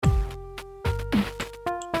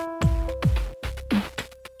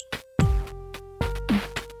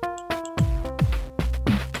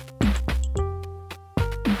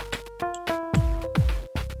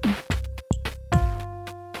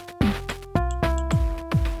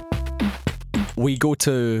we go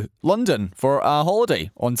to London for a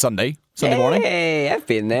holiday on Sunday morning. Hey, I've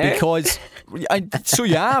been there. Because, so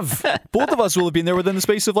you have. Both of us will have been there within the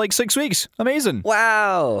space of like 6 weeks. Amazing.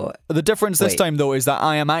 Wow. The difference this time, though, is that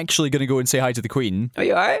I am actually going to go and say hi to the Queen. Oh,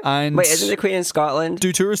 you are? And wait, isn't the Queen in Scotland?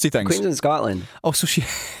 Do touristy things. Queen's in Scotland. Oh, so she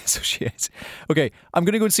is. Okay, I'm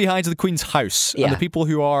going to go and say hi to the Queen's house and the people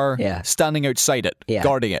who are standing outside it,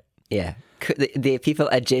 guarding it. Yeah. The people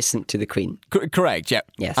adjacent to the Queen. Correct, yeah.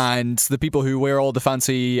 Yes. And the people who wear all the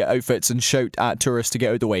fancy outfits and shout at tourists to get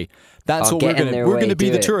out of the way. That's what we're going to. We're going to be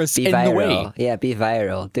the tourists in the way. Yeah, be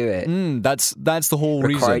viral. Do it. That's the whole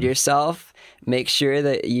reason. Record yourself. Make sure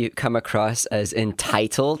that you come across as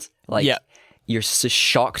entitled. Like, you're so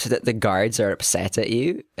shocked that the guards are upset at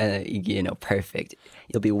you. Perfect.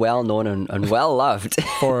 You'll be well known and well loved.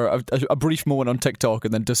 For a brief moment on TikTok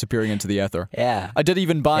and then disappearing into the ether. Yeah. I did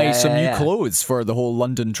even buy some new clothes for the whole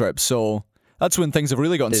London trip, so that's when things have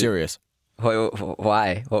really gotten serious.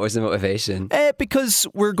 Why? What was the motivation? Because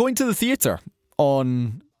we're going to the theatre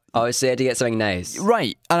on... Oh, so you had to get something nice.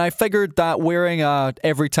 Right, and I figured that wearing a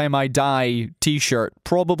Every Time I Die t-shirt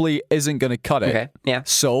probably isn't going to cut it. Okay, yeah.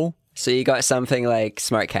 So you got something like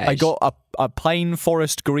Smart Cash. I got a pine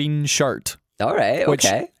forest green shirt. All right, which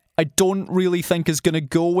okay. I don't really think is going to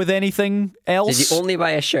go with anything else. Did you only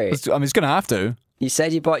buy a shirt? I mean, it's going to have to. You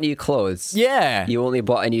said you bought new clothes. Yeah. You only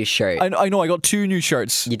bought a new shirt. I know, I got 2 new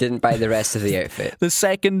shirts. You didn't buy the rest of the outfit. The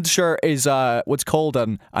second shirt is what's called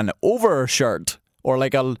an overshirt, or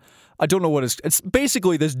like I don't know what it's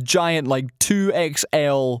basically this giant like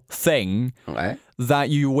 2XL thing that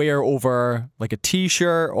you wear over like a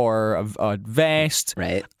t-shirt or a vest.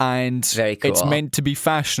 Right. And very cool. It's meant to be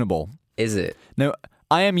fashionable. Is it? Now,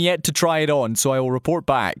 I am yet to try it on, so I will report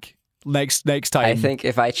back next time. I think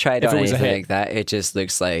if I tried on anything like that, it just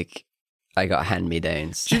looks like I got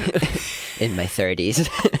hand-me-downs in my 30s.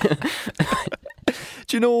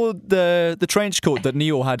 Do you know the trench coat that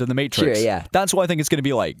Neo had in The Matrix? Sure, yeah. That's what I think it's going to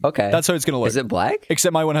be like. Okay. That's how it's going to look. Is it black?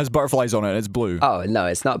 Except my one has butterflies on it and it's blue. Oh, no,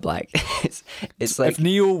 it's not black. it's like... If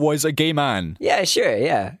Neo was a gay man... Yeah, sure,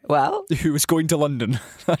 yeah. Well... Who was going to London.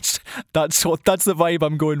 That's the vibe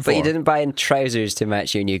I'm going for. But you didn't buy trousers to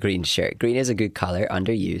match your new green shirt. Green is a good colour,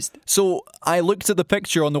 underused. So I looked at the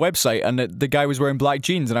picture on the website and the guy was wearing black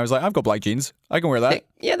jeans and I was like, I've got black jeans. I can wear that.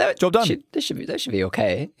 Yeah, job done. That should be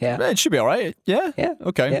okay. Yeah. It should be all right. Yeah. Yeah.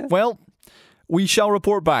 Okay. Yeah. Well, we shall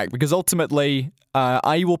report back because ultimately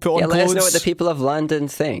I will put on clothes. Let us know what the people of London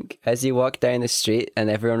think as you walk down the street and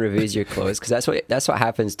everyone reviews your clothes, because that's what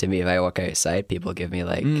happens to me if I walk outside. People give me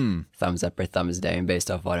like thumbs up or thumbs down based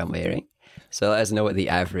off what I'm wearing. So let us know what the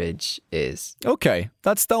average is. Okay,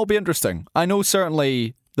 that'll be interesting. I know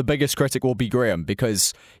certainly the biggest critic will be Graham,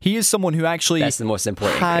 because he is someone who actually that's the most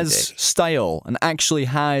important has critic. Style and actually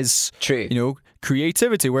has True.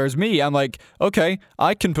 Creativity. Whereas me, I'm like, okay,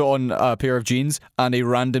 I can put on a pair of jeans and a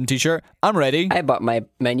random t-shirt. I'm ready. I bought my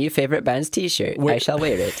new favourite band's t-shirt. I shall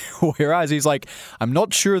wear it. Whereas he's like, I'm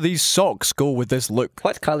not sure these socks go with this look.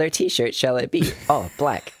 What colour t-shirt shall it be? Oh,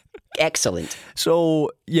 black. Excellent. So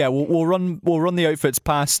yeah, we'll run the outfits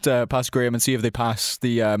past Graham and see if they pass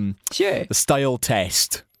the sure. the style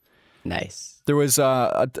test. Nice. There was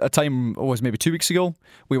a time, it was maybe 2 weeks ago,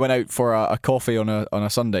 we went out for a coffee on a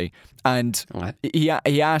Sunday, and he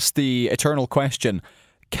asked the eternal question,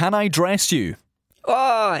 "Can I dress you?"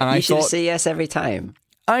 Oh, and you should say yes every time.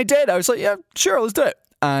 I did. I was like, yeah, sure, let's do it.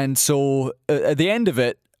 And so at the end of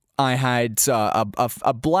it, I had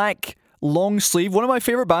a black long sleeve, one of my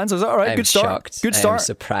favourite bands. I was like, all right, good start. Shocked. Good start. I'm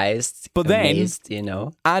surprised, but amazed,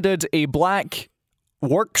 then added a black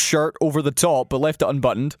work shirt over the top, but left it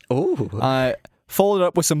unbuttoned. Oh. Followed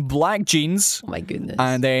up with some black jeans. Oh my goodness.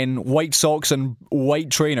 And then white socks and white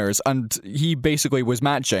trainers. And he basically was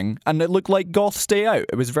matching. And it looked like Goth Stay Out.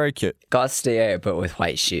 It was very cute. Goth Stay Out, but with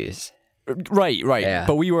white shoes. Right. Yeah.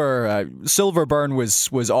 But we were, Silverburn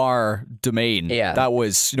was our domain. Yeah. That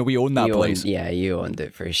was, we owned that place. You owned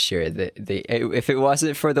it for sure. If it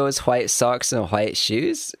wasn't for those white socks and white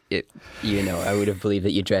shoes, I would have believed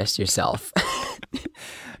that you dressed yourself.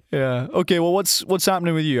 Yeah. Okay. Well, what's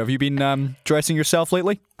happening with you? Have you been dressing yourself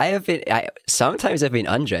lately? Sometimes I've been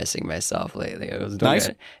undressing myself lately. Don't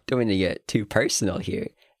want to get too personal here.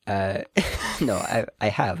 No, I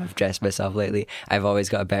have. I've dressed myself lately. I've always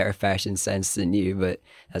got a better fashion sense than you, but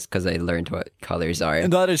that's because I learned what colours are.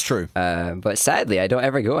 And that is true. But sadly, I don't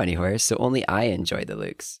ever go anywhere, so only I enjoy the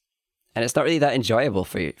looks. And it's not really that enjoyable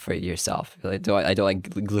for yourself. I don't like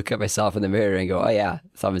look at myself in the mirror and go, oh yeah,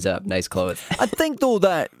 thumbs up, nice clothes. I think though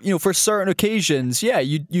that, for certain occasions, yeah,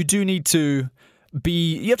 you do need to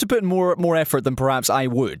you have to put in more effort than perhaps I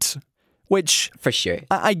would. Which for sure.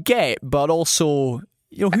 I get, but also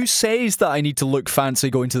who says that I need to look fancy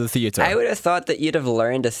going to the theatre? I would have thought that you'd have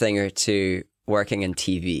learned a thing or two working in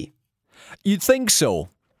TV. You'd think so.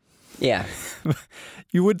 Yeah.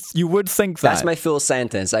 You would think that. That's my full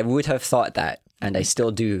sentence. I would have thought that, and I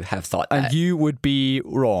still do have thought that. And you would be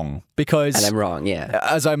wrong, because... And I'm wrong, yeah.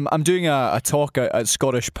 As I'm doing a talk at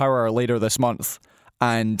Scottish Power later this month,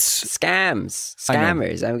 and...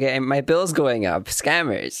 Scammers. I'm getting my bills going up.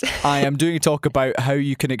 Scammers. I am doing a talk about how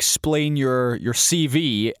you can explain your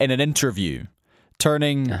CV in an interview,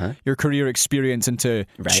 turning your career experience into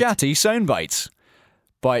chatty sound bites.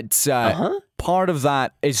 But part of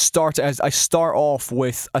that is I start off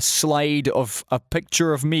with a slide of a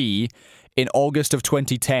picture of me in August of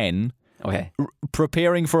 2010,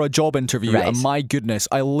 preparing for a job interview. Right. And my goodness,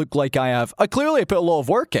 I look like I clearly put a lot of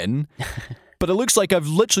work in, but it looks like I've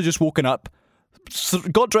literally just woken up,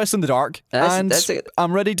 got dressed in the dark, and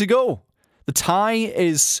I'm ready to go. The tie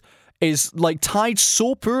is like tied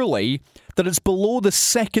so poorly that it's below the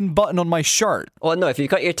second button on my shirt. Well, no, if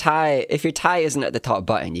your tie isn't at the top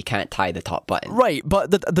button, you can't tie the top button. Right,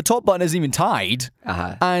 but the top button isn't even tied.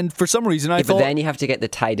 And for some reason I thought... But then you have to get the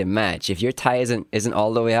tie to match. If your tie isn't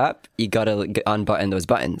all the way up, you gotta unbutton those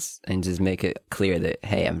buttons and just make it clear that,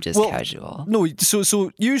 hey, I'm just casual. No,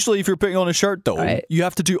 so usually if you're putting on a shirt though, you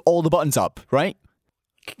have to do all the buttons up, right?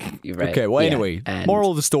 You're right. Okay, well anyway,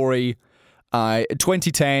 moral of the story,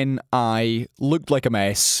 2010, I looked like a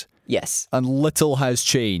mess. Yes. And little has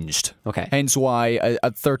changed. Okay. Hence why,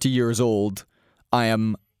 at 30 years old, I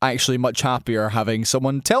am actually much happier having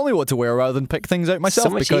someone tell me what to wear rather than pick things out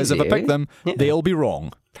myself. Because easier. If I pick them, they'll be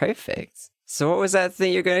wrong. Perfect. So what was that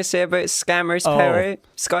thing you're going to say about scammers power?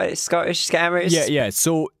 Scottish scammers? Yeah.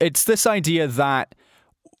 So it's this idea that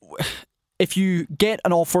if you get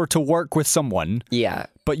an offer to work with someone,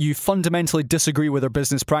 but you fundamentally disagree with their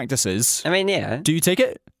business practices, I mean, do you take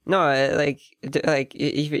it? No,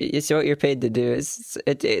 it's what you're paid to do.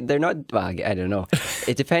 They're not. Well, I don't know.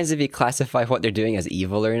 It depends if you classify what they're doing as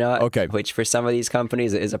evil or not. Okay. Which for some of these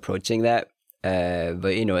companies it is approaching that.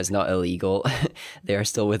 But it's not illegal. They are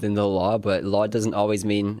still within the law, but law doesn't always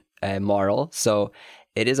mean moral. So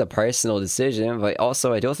it is a personal decision, but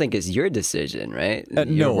also I don't think it's your decision, right?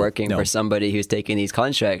 You're working for somebody who's taking these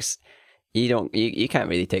contracts. You can't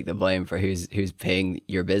really take the blame for who's paying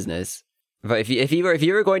your business. But if you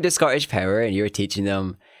were going to Scottish Power and you were teaching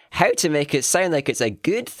them how to make it sound like it's a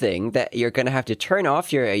good thing that you're going to have to turn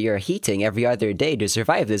off your heating every other day to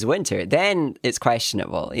survive this winter, then it's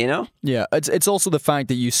questionable, Yeah, it's also the fact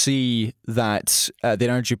that you see that the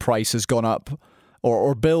energy price has gone up,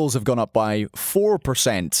 or bills have gone up by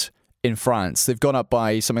 4% in France. They've gone up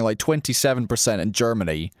by something like 27% in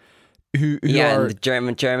Germany. And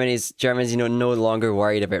Germany's no longer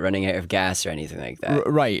worried about running out of gas or anything like that.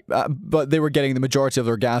 Right, but they were getting the majority of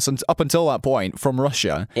their gas up until that point from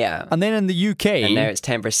Russia. Yeah, and then in the UK, and now it's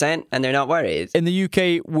 10%, and they're not worried. In the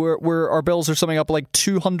UK, where our bills are something up like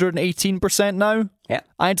 218% now. Yeah,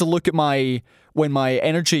 I had to look at when my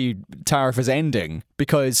energy tariff is ending,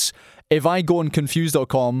 because if I go on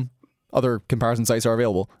Confused.com, other comparison sites are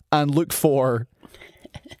available, and look for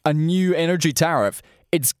a new energy tariff,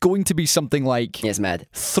 it's going to be something like mad.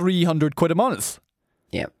 300 quid a month.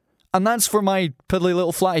 Yeah. And that's for my piddly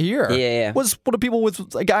little flat here. Yeah. What do people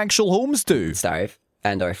with actual homes do? Starve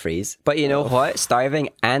and or freeze. But you know what? Starving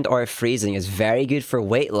and or freezing is very good for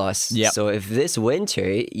weight loss. Yep. So if this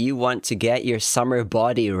winter you want to get your summer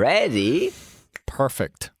body ready,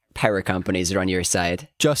 perfect. Power companies are on your side.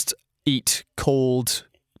 Just eat cold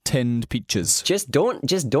tinned peaches. Just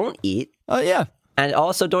don't eat. Yeah. And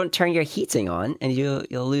also don't turn your heating on, and you'll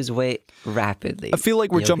lose weight rapidly. I feel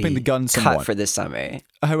like we're jumping the gun somewhat. Cut for the summer.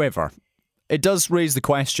 However, it does raise the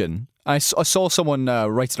question. I saw someone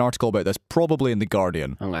write an article about this, probably in The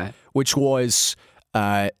Guardian, which was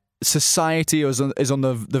society is on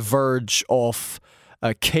the verge of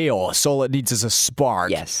chaos. All it needs is a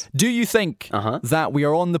spark. Yes. Do you think that we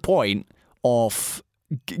are on the point of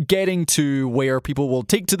getting to where people will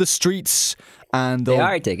take to the streets? And they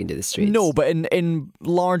are taking to the streets. No, but in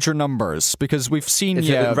larger numbers, because we've seen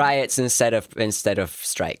riots instead of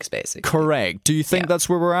strikes, basically. Correct. Do you think that's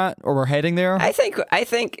where we're at, or we're heading there? I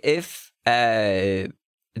think if the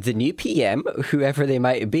new PM, whoever they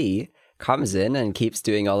might be, comes in and keeps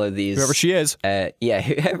doing all of these, whoever she is,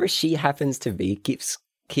 whoever she happens to be, keeps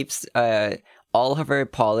all of her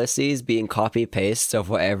policies being copy pastes of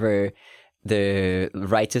whatever the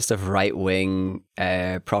rightest of right-wing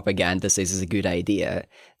propaganda says is a good idea,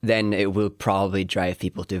 then it will probably drive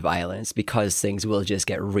people to violence, because things will just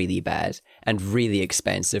get really bad and really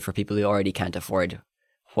expensive for people who already can't afford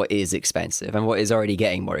what is expensive and what is already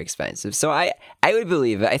getting more expensive. So I would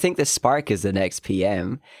believe it. I think the spark is the next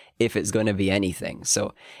PM if it's going to be anything.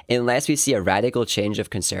 So unless we see a radical change of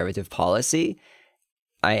conservative policy,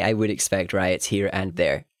 I would expect riots here and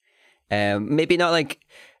there. Maybe not like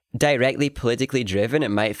directly politically driven.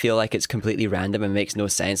 It might feel like it's completely random and makes no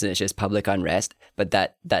sense and it's just public unrest, but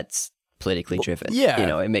that's politically driven. Yeah. You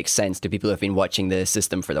know, it makes sense to people who have been watching the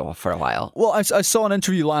system for a while. Well, I saw an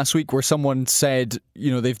interview last week where someone said,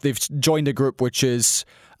 you know, they've joined a group which is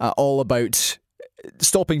all about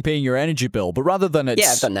stopping paying your energy bill, but rather than I've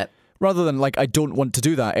done that. Rather than like I don't want to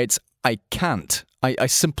do that, it's I can't. I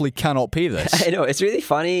simply cannot pay this. I know, it's really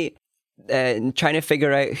funny trying to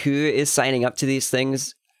figure out who is signing up to these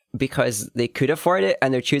things because they could afford it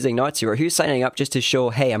and they're choosing not to, or who's signing up just to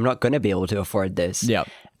show, hey, I'm not going to be able to afford this. Yeah.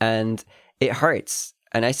 And it hurts.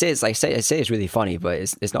 And I say it's really funny, but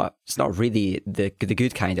it's not really the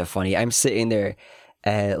good kind of funny. I'm sitting there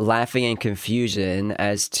laughing in confusion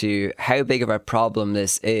as to how big of a problem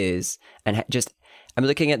this is, and just I'm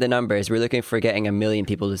looking at the numbers. We're looking for getting 1 million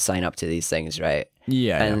people to sign up to these things, right?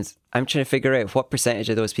 Yeah. And I'm trying to figure out what percentage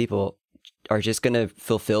of those people are just going to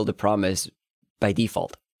fulfill the promise by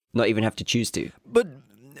default, not even have to choose to.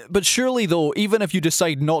 But surely, though, even if you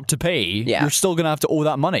decide not to pay, you're still going to have to owe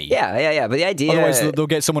that money. Yeah. But the idea... Otherwise, they'll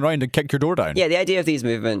get someone around and kick your door down. Yeah, the idea of these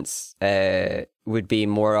movements would be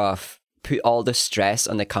more of put all the stress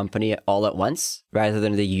on the company all at once, rather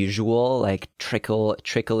than the usual, like,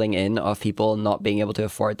 trickling in of people not being able to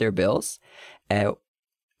afford their bills.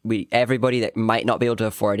 Everybody that might not be able to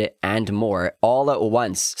afford it and more, all at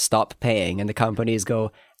once, stop paying, and the companies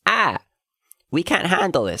go, we can't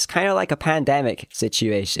handle this. Kind of like a pandemic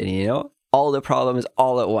situation, you know? All the problems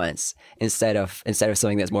all at once instead of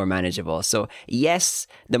something that's more manageable. So yes,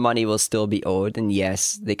 the money will still be owed, and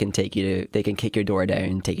yes, they can kick your door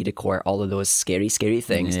down, take you to court, all of those scary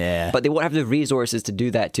things. Yeah. But they won't have the resources to do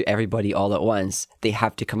that to everybody all at once. They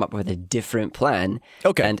have to come up with a different plan.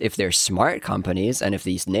 Okay. And if they're smart companies, and if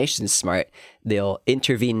these nations smart, they'll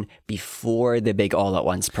intervene before the big all at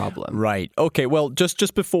once problem. Right. Okay. Well,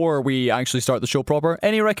 just before we actually start the show proper,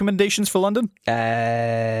 any recommendations for London?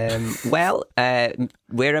 Well,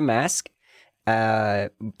 wear a mask,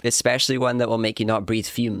 especially one that will make you not breathe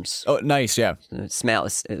fumes. Oh, nice, yeah. There was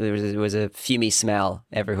a fumy smell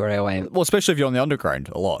everywhere I went. Well, especially if you're on the underground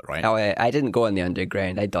a lot, right? Oh, I didn't go on the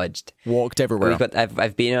underground. I dodged. Walked everywhere. But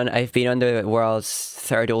I've been on the world's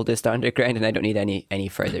third oldest underground, and I don't need any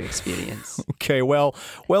further experience. Okay, well,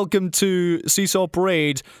 welcome to Seesaw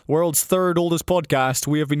Parade, world's third oldest podcast.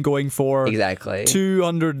 We have been going for exactly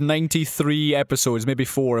 293 episodes, maybe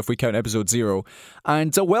 4 if we count episode 0.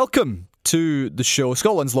 And welcome to the show,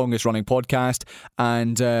 Scotland's longest running podcast.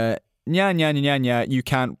 And you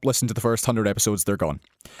can't listen to the first 100 episodes, they're gone.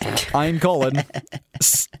 I'm Colin,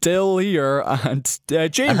 still here, and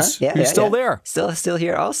James, who's still there. Still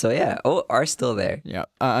here also, yeah. Oh, are still there. Yeah,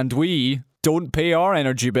 and we don't pay our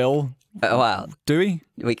energy bill. Well, do we?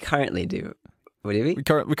 We currently do. What do we?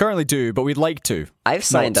 We currently do, but we'd like to. I've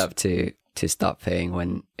signed up to stop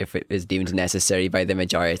paying if it is deemed necessary by the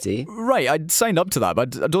majority. Right, I'd signed up to that,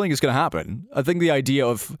 but I don't think it's going to happen. I think the idea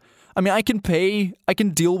of, I mean, I can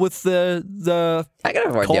deal with the I can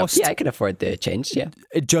afford cost. I can afford the change, yeah.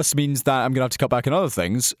 It just means that I'm going to have to cut back on other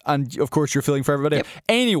things, and of course you're feeling for everybody. Yep.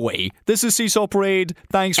 Anyway, this is Seesaw Parade.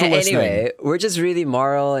 Thanks for listening. Anyway, we're just really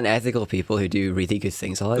moral and ethical people who do really good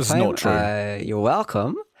things all the time. It's not true. You're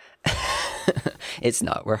welcome. It's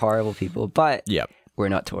not. We're horrible people, but we're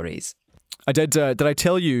not Tories. I did I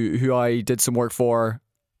tell you who I did some work for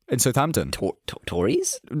in Southampton?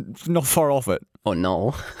 Tories? Not far off it. Oh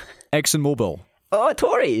no. ExxonMobil. Oh,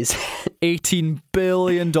 Tories. $18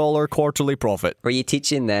 billion quarterly profit. Were you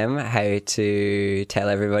teaching them how to tell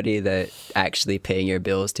everybody that actually paying your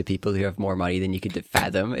bills to people who have more money than you could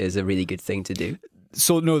fathom is a really good thing to do?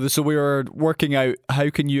 So we were working out how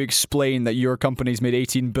can you explain that your company's made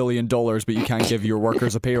 $18 billion but you can't give your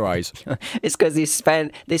workers a pay rise? It's because they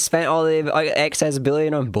spent all the excess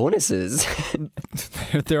billion on bonuses.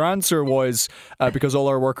 Their answer was because all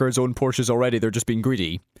our workers own Porsches already, they're just being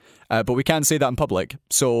greedy. But we can't say that in public,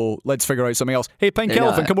 so let's figure out something else. Hey, Pink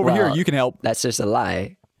Elephant, come over here, you can help. That's just a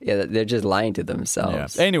lie. Yeah, they're just lying to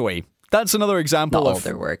themselves. Yeah. Anyway, that's another example of all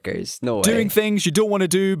their workers. No way. Doing things you don't want to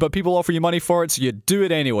do, but people offer you money for it, so you do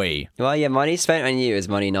it anyway. Well, yeah, money spent on you is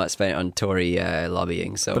money not spent on Tory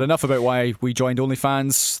lobbying. So, but enough about why we joined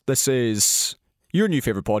OnlyFans. This is your new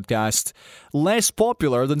favourite podcast, less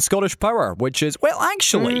popular than Scottish Power, which is, well,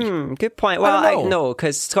 actually... good point. Well, no,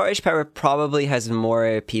 because Scottish Power probably has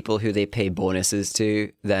more people who they pay bonuses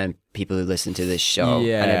to than people who listen to this show.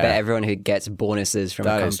 Yeah. And I bet everyone who gets bonuses from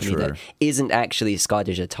a company that isn't actually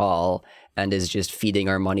Scottish at all and is just feeding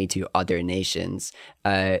our money to other nations,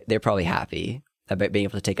 they're probably happy about being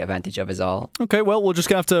able to take advantage of us all. Okay, well, we're just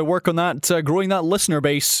going to have to work on that, growing that listener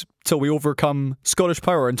base till we overcome Scottish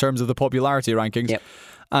Power in terms of the popularity rankings. Yep.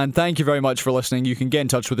 And thank you very much for listening. You can get in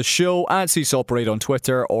touch with the show at Seesaw Parade on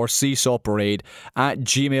Twitter or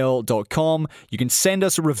seesawparade@gmail.com. You can send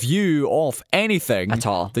us a review of anything at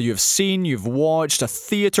all that you've seen, you've watched, a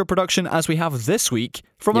theatre production, as we have this week,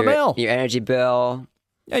 from Amel. Your energy bill.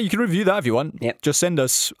 Yeah, you can review that if you want. Yep. Just send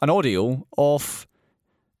us an audio of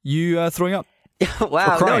you throwing up.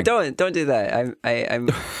 Wow! No, don't do that. I'm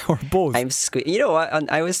or both. You know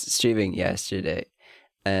what? I was streaming yesterday,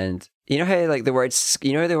 and you know how like the word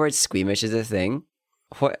squeamish is a thing.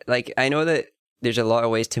 What, like, I know that there's a lot of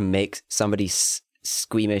ways to make somebody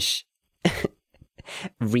squeamish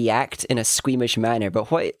react in a squeamish manner, but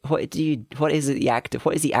what is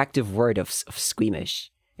the active word of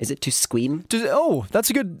squeamish? Is it to scream? That's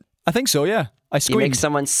a good. I think so. Yeah, I screamed. You make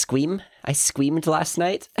someone scream. I screamed last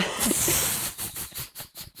night.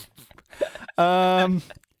 I'm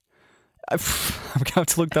gonna have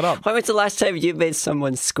to look that up. When was the last time you made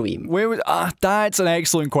someone scream? That's an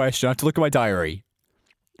excellent question. I have to look at my diary.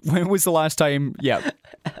 When was the last time? Yeah,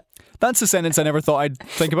 that's a sentence I never thought I'd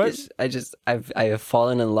think about. I have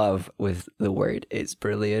fallen in love with the word. It's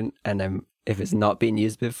brilliant, and if it's not been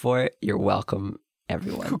used before, you're welcome,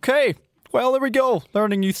 everyone. Okay, well, there we go.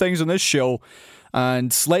 Learning new things on this show,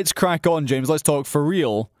 and let's crack on, James. Let's talk for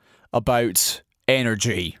real about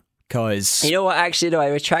energy. Because you know what? Actually, no. I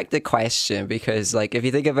retract the question because, like, if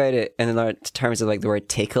you think about it in terms of like the word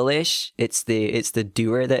ticklish, it's the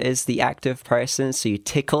doer that is the active person. So you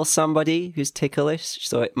tickle somebody who's ticklish.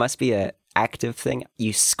 So it must be a active thing.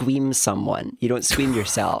 You squeam someone. You don't squeam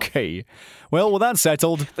yourself. Okay. Well, that's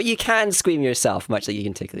settled. But you can squeam yourself, much like you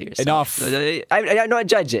can tickle yourself. Enough. I'm not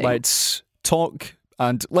judging. Let's talk.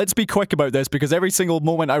 And let's be quick about this because every single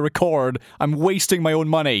moment I record, I'm wasting my own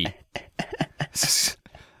money.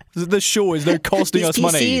 This show is now costing us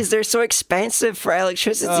money. These PCs, they're so expensive for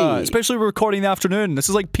electricity. Especially we're recording in the afternoon. This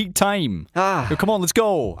is like peak time. So come on, let's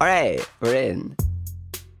go. All right, we're in.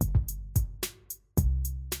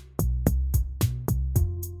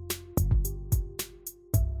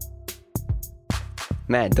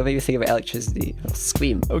 Man, don't make me think about electricity. I'll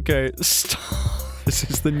scream. Okay, this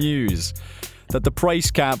is the news. That the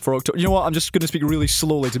price cap for October... You know what? I'm just going to speak really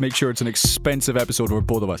slowly to make sure it's an expensive episode for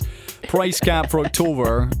both of us. Price cap for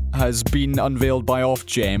October has been unveiled by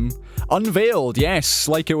Ofgem. Unveiled, yes,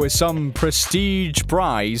 like it was some prestige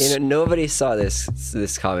prize. You know, nobody saw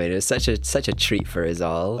this coming. It was such a treat for us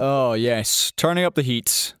all. Oh, yes. Turning up the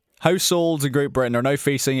heat. Households in Great Britain are now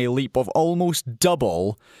facing a leap of almost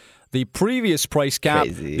double the previous price cap.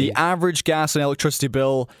 Crazy. The average gas and electricity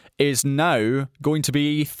bill is now going to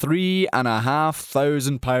be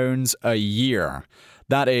 £3,500 a year.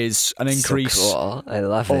 That is an increase so cool. I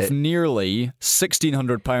love of it. nearly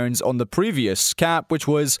 £1,600 on the previous cap, which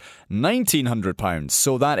was £1,900.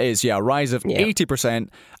 So that is, a rise of 80%,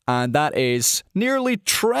 and that is nearly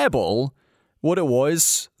treble what it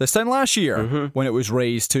was this time last year when it was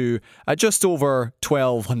raised to just over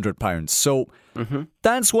 £1,200. So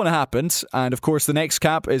that's what happened. And of course, the next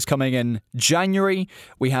cap is coming in January.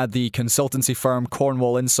 We had the consultancy firm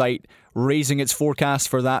Cornwall Insight raising its forecast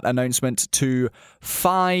for that announcement to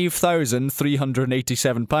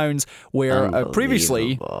 £5,387, where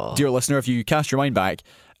previously, dear listener, if you cast your mind back,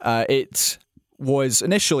 it was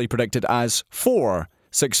initially predicted as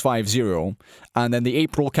 £4,650, and then the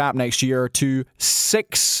April cap next year to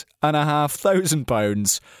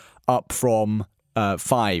 £6,500, up from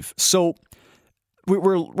 £5,000. So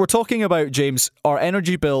we're talking about, James, our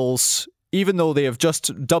energy bills, even though they have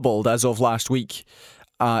just doubled as of last week.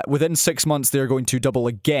 Within 6 months, they're going to double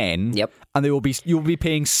again. Yep. And you'll be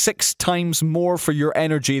paying 6 times more for your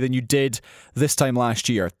energy than you did this time last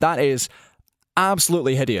year. That is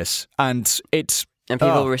absolutely hideous, and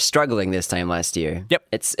people were struggling this time last year. Yep.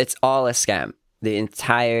 It's all a scam. The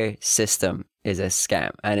entire system is a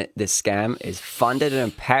scam, and the scam is funded and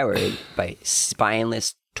empowered by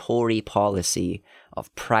spineless Tory policy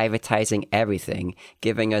of privatizing everything,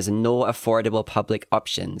 giving us no affordable public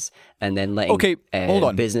options, and then letting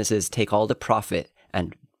businesses take all the profit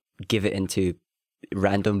and give it into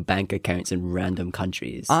random bank accounts in random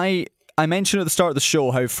countries. I mentioned at the start of the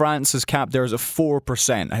show how France has capped theirs at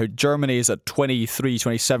 4%, how Germany is at 23,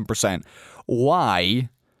 27%. Why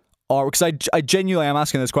or because I genuinely am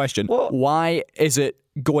asking this question, why is it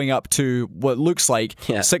going up to what looks like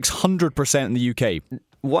 600% in the UK?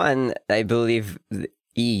 One, I believe the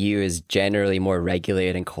EU is generally more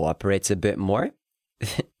regulated and cooperates a bit more.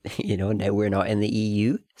 Now we're not in the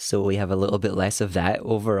EU, so we have a little bit less of that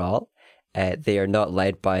overall. They are not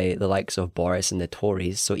led by the likes of Boris and the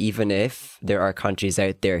Tories. So even if there are countries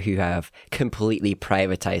out there who have completely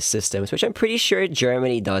privatized systems, which I'm pretty sure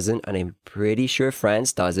Germany doesn't, and I'm pretty sure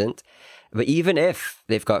France doesn't, but even if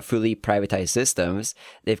they've got fully privatized systems,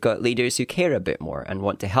 they've got leaders who care a bit more and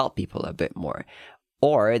want to help people a bit more.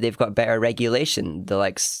 Or they've got better regulation, the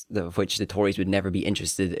likes of which the Tories would never be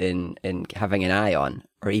interested in having an eye on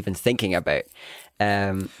or even thinking about.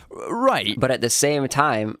 Right. But at the same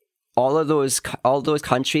time, all those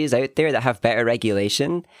countries out there that have better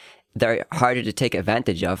regulation, they're harder to take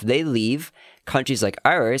advantage of. They leave countries like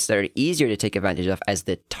ours that are easier to take advantage of as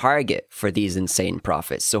the target for these insane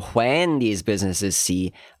profits. So when these businesses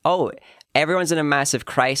see, everyone's in a massive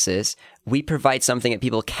crisis, we provide something that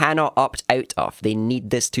people cannot opt out of, they need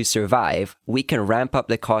this to survive, we can ramp up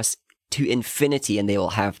the costs to infinity and they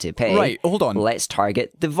will have to pay. Right, hold on. Let's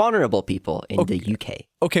target the vulnerable people in the UK.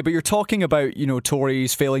 Okay, but you're talking about,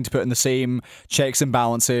 Tories failing to put in the same checks and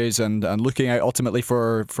balances and looking out ultimately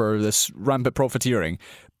for this rampant profiteering.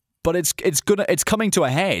 But it's coming to a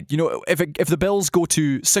head. If the bills go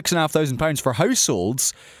to £6,500 for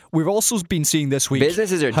households, we've also been seeing this week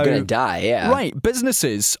businesses are going to die. Yeah, right.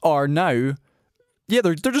 Businesses are now. Yeah,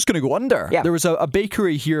 they're just going to go under. Yeah. There was a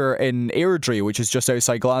bakery here in Airdrie, which is just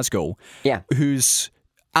outside Glasgow, whose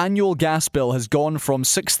annual gas bill has gone from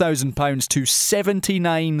 £6,000 to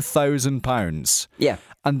 £79,000. Yeah.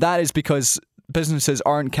 And that is because businesses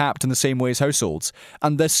aren't capped in the same way as households.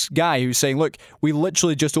 And this guy who's saying, look, we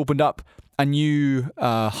literally just opened up a new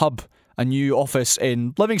hub, a new office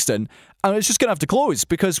in Livingston, and it's just going to have to close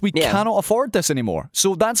because we cannot afford this anymore.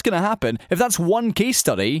 So that's going to happen. If that's one case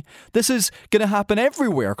study, this is going to happen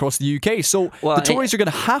everywhere across the UK. So the Tories are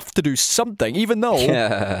going to have to do something, even though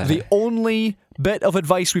the only bit of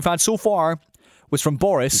advice we've had so far was from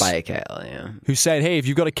Boris. Buy a kettle, who said, hey, if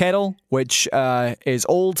you've got a kettle which is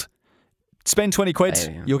old, spend 20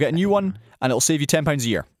 quid, you'll get a new one, and it'll save you £10 a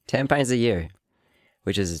year. £10 a year.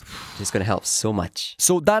 Which is just going to help so much.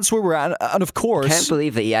 So that's where we're at. And of course... I can't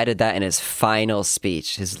believe that he added that in his final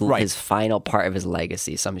speech, his final part of his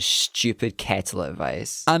legacy, some stupid kettle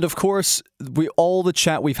advice. And of course, all the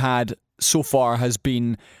chat we've had so far has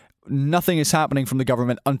been nothing is happening from the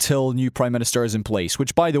government until new Prime Minister is in place,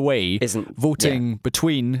 which, by the way, voting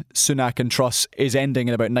between Sunak and Truss is ending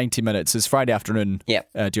in about 90 minutes. It's Friday afternoon,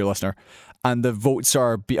 dear listener. And the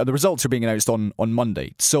results are being announced on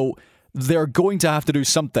Monday. So... they're going to have to do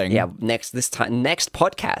something. Yeah, next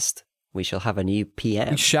podcast, we shall have a new PM.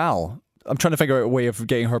 We shall. I'm trying to figure out a way of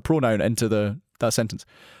getting her pronoun into that sentence.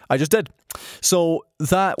 I just did. So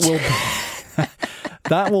that will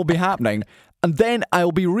that will be happening. And then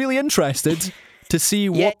I'll be really interested to see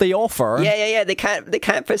what they offer. Yeah. They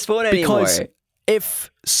can't postpone anymore. Because if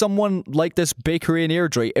someone like this bakery in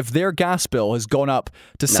Airdrie, if their gas bill has gone up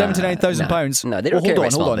to £79,000... No, they don't care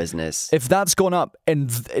about small business. If that's gone up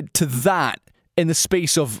to that in the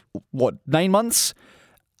space of, 9 months?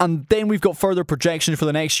 And then we've got further projection for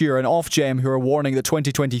the next year, and Ofgem, who are warning that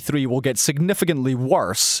 2023 will get significantly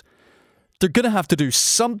worse... they're going to have to do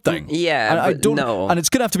something. Yeah, and and it's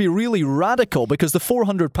going to have to be really radical because the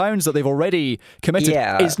 £400 that they've already committed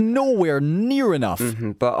is nowhere near enough.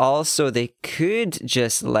 Mm-hmm. But also they could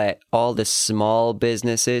just let all the small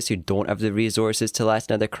businesses who don't have the resources to last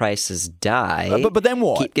another crisis die. But then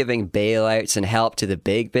what? Keep giving bailouts and help to the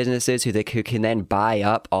big businesses who can then buy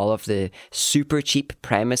up all of the super cheap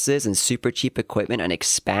premises and super cheap equipment and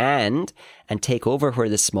expand and take over where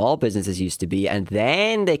the small businesses used to be, and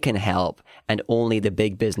then they can help, and only the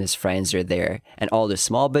big business friends are there, and all the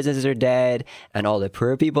small businesses are dead, and all the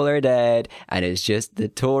poor people are dead, and it's just the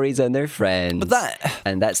Tories and their friends.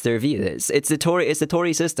 And that's their view. It's the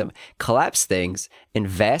Tory system. Collapse things,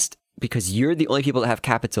 invest because you're the only people that have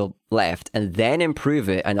capital left, and then improve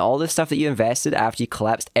it, and all the stuff that you invested after you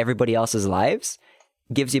collapsed everybody else's lives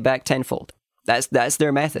gives you back tenfold. That's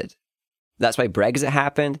their method. That's why Brexit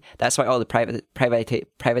happened. That's why all the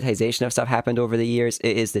privatization of stuff happened over the years.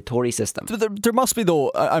 It is the Tory system. There must be,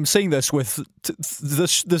 though, I'm saying this with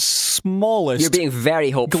the smallest... You're being very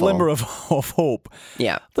hopeful. ...glimmer of hope.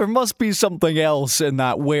 Yeah. There must be something else in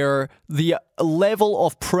that where the level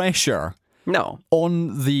of pressure...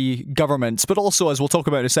 on the governments, but also, as we'll talk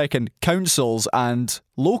about in a second, councils and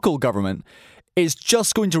local government, is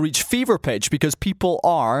just going to reach fever pitch because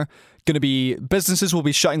businesses will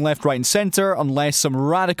be shutting left, right and centre unless some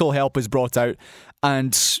radical help is brought out.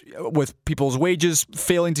 and with people's wages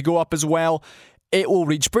failing to go up as well, it will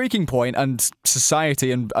reach breaking point, and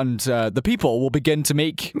society and the people will begin to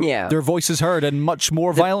make their voices heard in much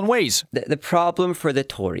more violent ways. The problem for the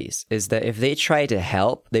Tories is that if they try to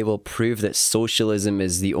help, they will prove that socialism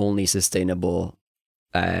is the only sustainable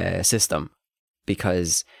system,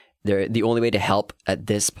 because the only way to help at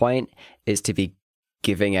this point is to be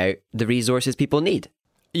giving out the resources people need.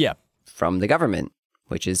 Yeah. From the government,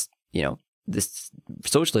 which is, this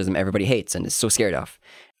socialism everybody hates and is so scared of.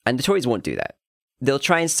 And the Tories won't do that. They'll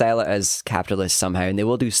try and style it as capitalist somehow, and they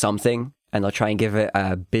will do something, and they'll try and give it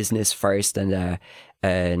a business first and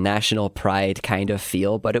a national pride kind of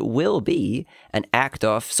feel, but it will be an act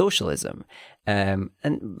of socialism.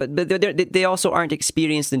 But they also aren't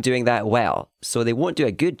experienced in doing that well, so they won't do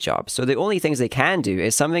a good job. So the only things they can do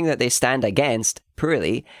is something that they stand against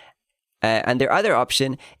poorly, and their other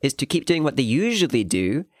option is to keep doing what they usually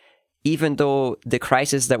do, even though the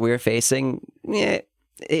crisis that we're facing, it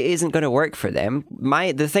isn't going to work for them.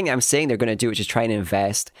 The thing I'm saying they're going to do, which is try and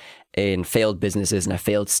invest in failed businesses in a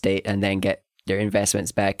failed state and then get their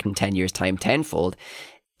investments back in 10 years' time tenfold.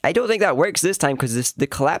 I don't think that works this time, because the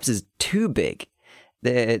collapse is too big.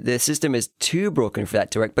 The system is too broken for that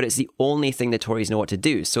to work, but it's the only thing the Tories know what to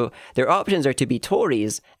do. So their options are to be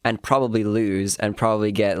Tories and probably lose and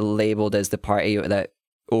probably get labelled as the party that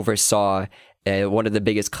oversaw one of the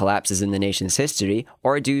biggest collapses in the nation's history,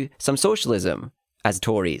 or do some socialism as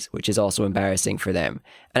Tories, which is also embarrassing for them.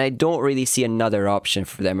 And I don't really see another option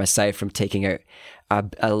for them aside from taking out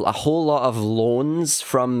a whole lot of loans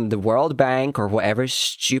from the World Bank or whatever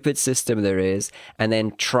stupid system there is, and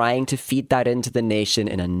then trying to feed that into the nation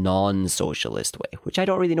in a non-socialist way, which I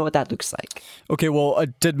don't really know what that looks like. Okay, well, I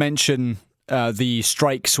did mention the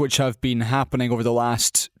strikes which have been happening over the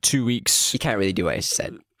last 2 weeks. You can't really do what I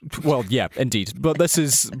said. Well, yeah, indeed. But this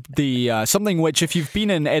is the something which, if you've been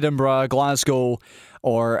in Edinburgh, Glasgow,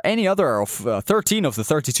 or any other of 13 of the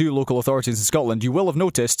 32 local authorities in Scotland, you will have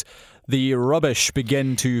noticed the rubbish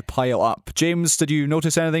begin to pile up. James, did you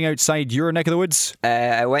notice anything outside your neck of the woods?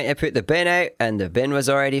 I went to put the bin out, and the bin was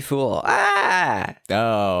already full.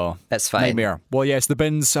 Oh, that's fine. Nightmare. Well, yes, the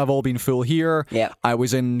bins have all been full here. Yeah. I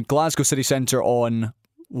was in Glasgow city centre on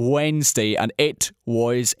Wednesday, and it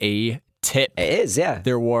was a tip. It is, yeah.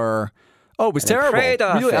 There were... Oh, it was terrible.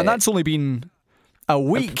 Really? And that's only been a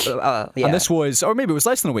week. Yeah. And this was... Or maybe it was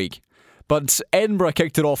less than a week. But Edinburgh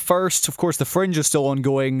kicked it off first. Of course, the Fringe is still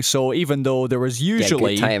ongoing, so even though there was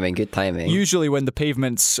usually... Good timing. Usually when the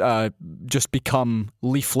pavements just become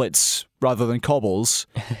leaflets rather than cobbles,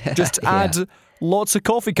 just add lots of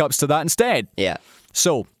coffee cups to that instead. Yeah.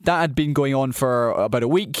 So that had been going on for about a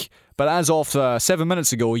week. But as of 7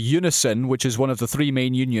 minutes ago, Unison, which is one of the three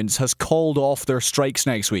main unions, has called off their strikes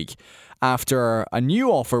next week after a new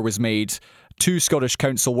offer was made to Scottish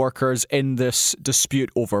Council workers in this dispute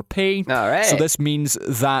over pay. All right. So this means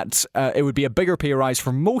that it would be a bigger pay rise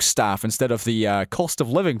for most staff instead of the cost of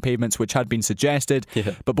living payments which had been suggested.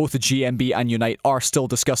 Yeah. But both the GMB and Unite are still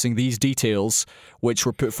discussing these details, which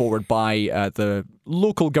were put forward by the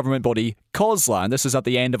local government body COSLA, and this is at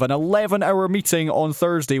the end of an 11-hour meeting on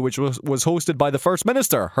Thursday, which was hosted by the First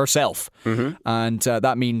Minister herself. Mm-hmm. And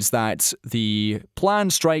that means that the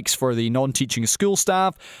planned strikes for the non-teaching school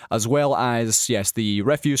staff, as well as, yes, the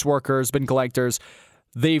refuse workers, bin collectors,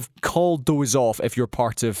 they've called those off if you're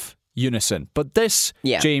part of Unison. But this,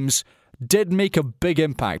 James, did make a big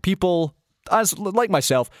impact. People, as like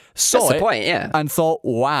myself, saw it and thought,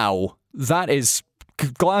 wow,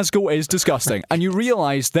 Glasgow is disgusting. And you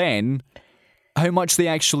realise then how much they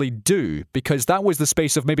actually do, because that was the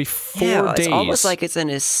space of maybe 4 days. It's almost like it's an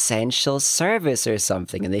essential service or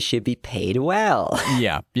something, and they should be paid well.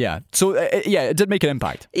 Yeah. So, it did make an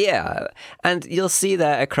impact. Yeah, and you'll see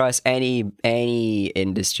that across any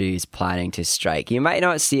industries planning to strike. You might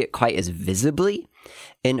not see it quite as visibly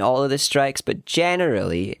in all of the strikes, but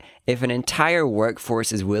generally, if an entire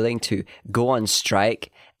workforce is willing to go on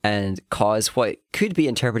strike and cause what could be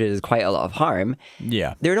interpreted as quite a lot of harm,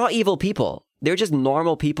 they're not evil people. They're just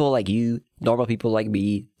normal people like you, normal people like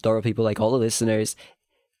me, normal people like all the listeners.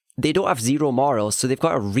 They don't have zero morals, so they've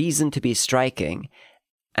got a reason to be striking.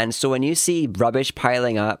 And so when you see rubbish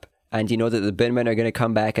piling up, and you know that the binmen are going to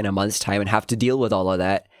come back in a month's time and have to deal with all of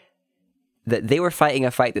that they were fighting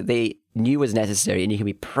a fight that they knew was necessary, and you can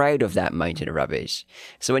be proud of that mountain of rubbish.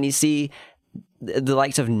 So when you see the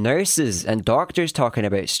likes of nurses and doctors talking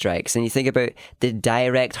about strikes, and you think about the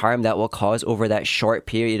direct harm that will cause over that short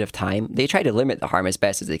period of time, they try to limit the harm as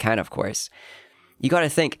best as they can, of course. You got to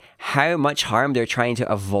think how much harm they're trying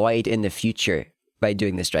to avoid in the future by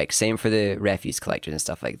doing the strike. Same for the refuse collectors and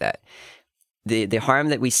stuff like that. the harm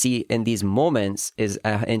that we see in these moments is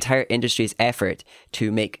an entire industry's effort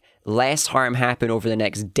to make less harm happen over the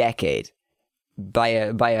next decade by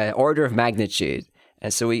a order of magnitude.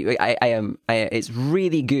 And so it's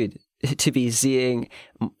really good to be seeing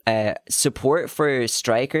support for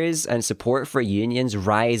strikers and support for unions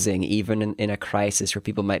rising even in a crisis where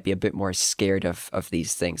people might be a bit more scared of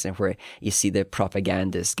these things, and where you see the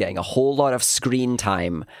propagandists getting a whole lot of screen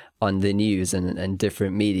time on the news and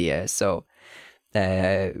different media. So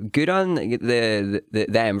good on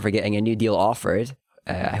them for getting a new deal offered.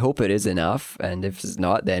 I hope it is enough, and if it's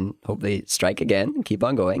not, then hope they strike again and keep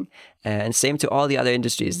on going. And same to all the other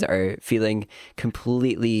industries that are feeling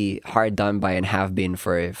completely hard done by and have been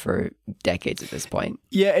for decades at this point.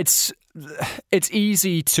 Yeah, it's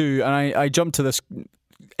easy to, and I jumped to this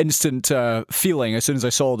instant feeling as soon as I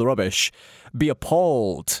saw the rubbish, be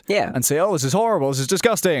appalled. Yeah. And say, oh, this is horrible, this is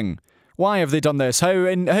disgusting. Why have they done this? How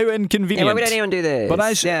inconvenient. Yeah, why would anyone do this? But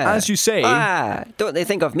as you say... don't they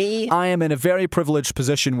think of me? I am in a very privileged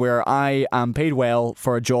position where I am paid well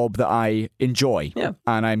for a job that I enjoy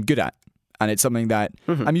and I'm good at. And it's something that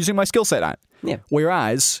I'm using my skill set at. Yeah.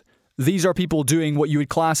 Whereas these are people doing what you would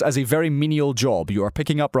class as a very menial job. You are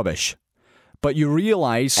picking up rubbish. But you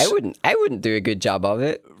realise... I wouldn't do a good job of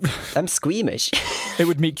it. I'm squeamish. It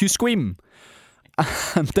would make you squeam.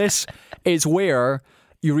 And this is where...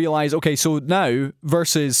 you realise, okay, so now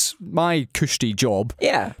versus my cushy job,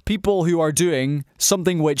 people who are doing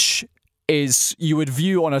something which is you would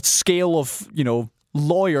view on a scale of,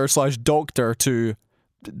 lawyer/doctor to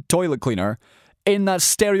toilet cleaner, in that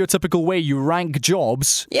stereotypical way you rank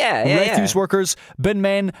jobs. Refuse workers, bin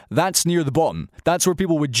men, that's near the bottom. That's where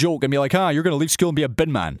people would joke and be like, you're going to leave school and be a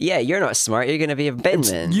bin man. Yeah, you're not smart, you're going to be a bin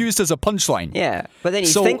man. It's used as a punchline. Yeah, but then you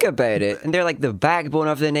think about it, and they're like the backbone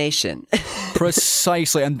of the nation.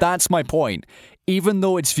 Precisely, and that's my point. Even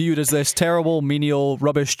though it's viewed as this terrible, menial,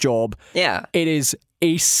 rubbish job, it is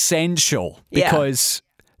essential because...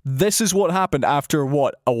 this is what happened after,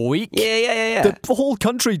 a week? Yeah. The whole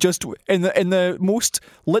country just, in the most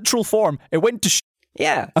literal form, it went to shit.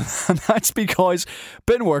 Yeah. And that's because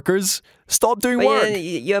bin workers stopped doing work. Yeah,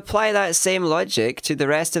 you apply that same logic to the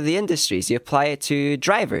rest of the industries. You apply it to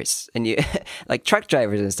drivers, and you like truck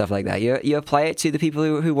drivers and stuff like that. You apply it to the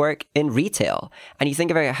people who work in retail. And you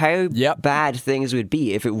think about how bad things would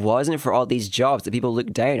be if it wasn't for all these jobs that people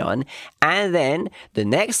look down on. And then the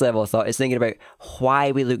next level of thought is thinking about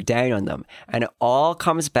why we look down on them. And it all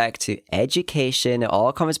comes back to education. It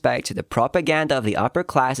all comes back to the propaganda of the upper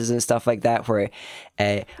classes and stuff like that, where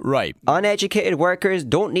uneducated workers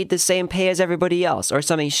don't need the same pay as everybody else, or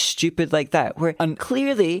something stupid like that, where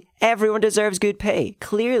clearly everyone deserves good pay.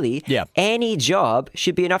 Clearly any job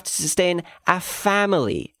should be enough to sustain a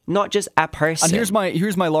family, not just a person. And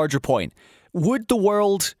here's my larger point. Would the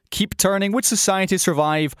world keep turning? Would society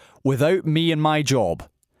survive without me and my job?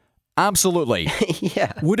 Absolutely.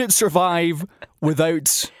 Would it survive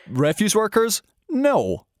without refuse workers?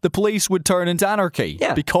 No. The police would turn into anarchy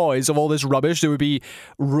because of all this rubbish. There would be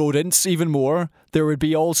rodents even more. There would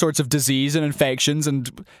be all sorts of disease and infections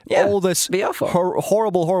and all this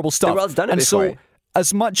horrible, horrible stuff. The world's done it before. So,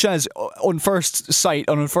 as much as on first sight,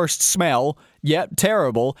 on first smell,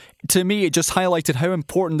 terrible, to me it just highlighted how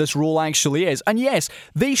important this role actually is. And yes,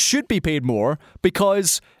 they should be paid more,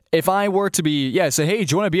 because if I were to say, hey,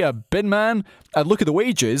 do you want to be a bin man? I'd look at the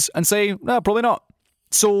wages and say, no, probably not.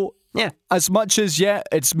 So... as much as,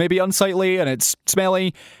 it's maybe unsightly and it's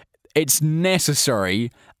smelly, it's necessary,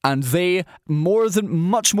 and they,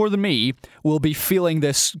 much more than me, will be feeling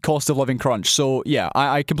this cost of living crunch. So,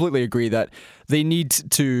 I completely agree that they need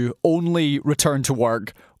to only return to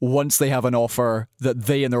work once they have an offer that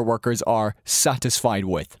they and their workers are satisfied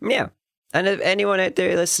with. Yeah. And if anyone out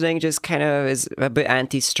there listening just kind of is a bit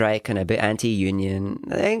anti-strike and a bit anti-union,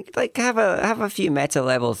 I think, have a few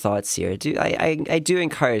meta-level thoughts here. I do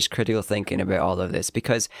encourage critical thinking about all of this,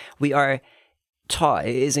 because we are taught,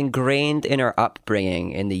 it is ingrained in our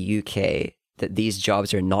upbringing in the UK, that these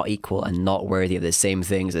jobs are not equal and not worthy of the same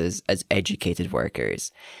things as educated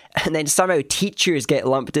workers. And then somehow teachers get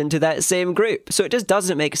lumped into that same group. So it just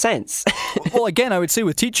doesn't make sense. Well, again, I would say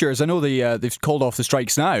with teachers, I know they've called off the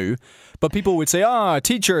strikes now, but people would say,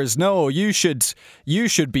 teachers, no, you should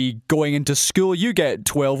be going into school. You get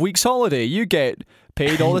 12 weeks holiday. You get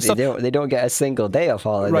paid all this stuff. They don't get a single day of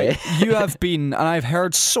holiday. Right. You have been, and I've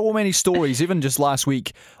heard so many stories, even just last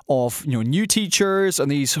week, of new teachers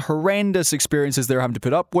and these horrendous experiences they're having to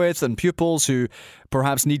put up with, and pupils who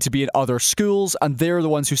perhaps need to be in other schools, and they're the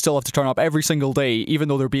ones who still have to turn up every single day, even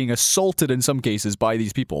though they're being assaulted in some cases by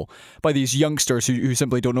these people, by these youngsters who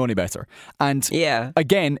simply don't know any better. And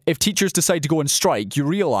again, if teachers decide to go on strike, you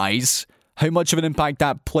realise how much of an impact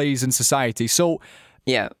that plays in society. So,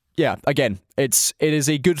 yeah, again, it is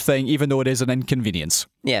a good thing, even though it is an inconvenience.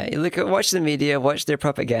 Yeah, you watch the media, watch their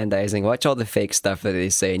propagandizing, watch all the fake stuff that they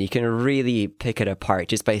say, and you can really pick it apart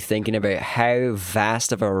just by thinking about how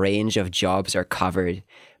vast of a range of jobs are covered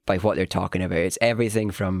by what they're talking about. It's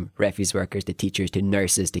everything from refuse workers to teachers to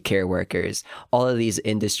nurses to care workers. All of these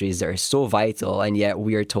industries that are so vital, and yet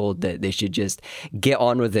we are told that they should just get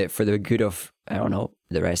on with it for the good of, I don't know,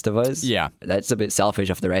 the rest of us. Yeah. That's a bit selfish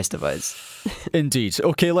of the rest of us. Indeed.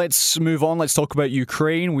 Okay, let's move on. Let's talk about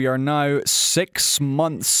Ukraine. We are now 6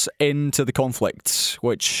 months into the conflict,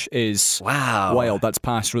 which is wild. That's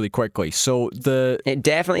passed really quickly. So it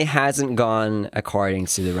definitely hasn't gone according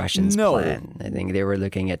to the Russians' plan. I think they were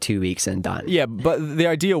looking at 2 weeks and done. Yeah, but the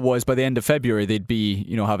idea was by the end of February they'd be,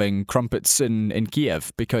 having crumpets in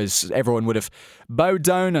Kiev, because everyone would have bowed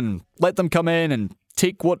down and let them come in and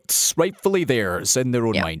take what's rightfully theirs in their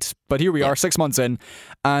own mind. But here we are, 6 months in,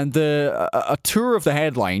 and a tour of the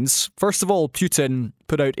headlines. First of all, Putin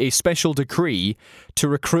put out a special decree to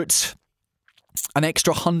recruit an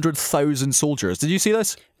extra 100,000 soldiers. Did you see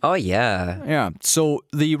this? Oh, yeah. Yeah. So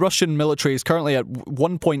the Russian military is currently at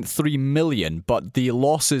 1.3 million, but the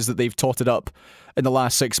losses that they've totted up in the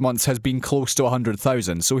last 6 months has been close to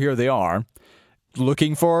 100,000. So here they are,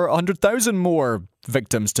 looking for 100,000 more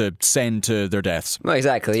victims to send to their deaths. Well,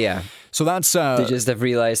 exactly, yeah. So that's... they just have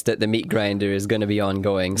realised that the meat grinder is going to be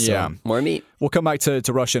ongoing, so more meat. We'll come back to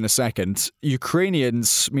Russia in a second.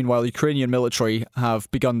 Meanwhile, Ukrainian military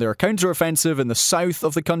have begun their counter-offensive in the south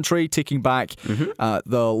of the country, taking back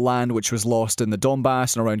the land which was lost in the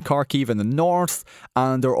Donbass and around Kharkiv in the north,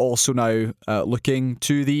 and they're also now looking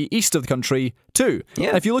to the east of the country too. Yeah.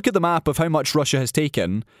 And if you look at the map of how much Russia has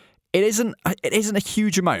taken, it isn't a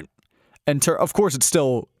huge amount. Of course, it's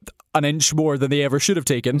still an inch more than they ever should have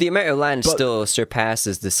taken. The amount of land still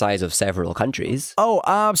surpasses the size of several countries. Oh,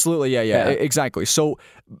 absolutely. Yeah, exactly. So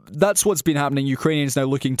that's what's been happening. Ukrainians now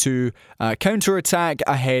looking to counterattack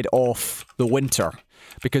ahead of the winter,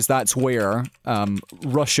 because that's where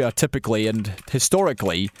Russia typically and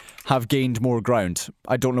historically have gained more ground.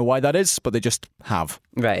 I don't know why that is, but they just have.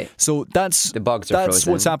 Right. So that's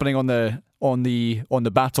what's happening on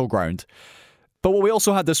the battleground. But what we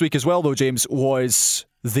also had this week as well, though, James, was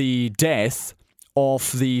the death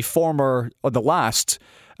of the last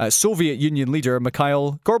Soviet Union leader,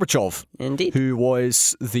 Mikhail Gorbachev. Indeed. Who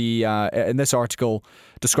was in this article,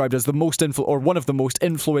 described as one of the most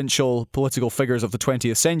influential political figures of the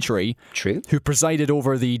 20th century. True. Who presided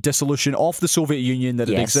over the dissolution of the Soviet Union that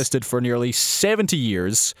had existed for nearly 70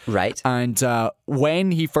 years. Right. And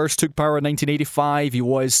when he first took power in 1985, he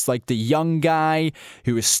was like the young guy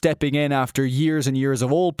who was stepping in after years and years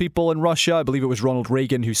of old people in Russia. I believe it was Ronald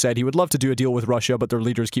Reagan who said he would love to do a deal with Russia, but their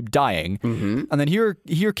leaders keep dying. Mm-hmm. And then here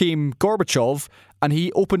came Gorbachev, and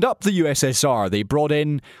he opened up the USSR. They brought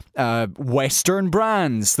in Western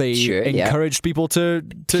brands. They encouraged people to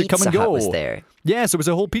Pizza come and go. Hut was there. Yes, there was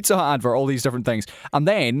a whole Pizza Hut advert, all these different things. And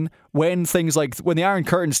then when the Iron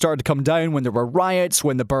Curtain started to come down, when there were riots,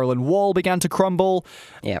 when the Berlin Wall began to crumble,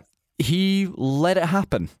 he let it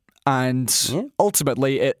happen. And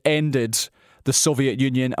ultimately it ended the Soviet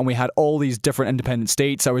Union, and we had all these different independent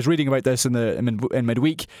states. I was reading about this in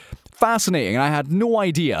midweek. Fascinating. I had no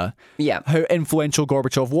idea how influential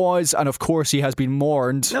Gorbachev was, and of course he has been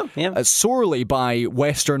mourned sorely by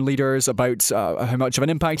Western leaders about how much of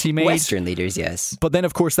an impact he made. Western leaders, yes. But then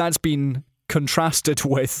of course that's been contrasted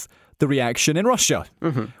with the reaction in Russia,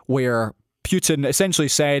 where Putin essentially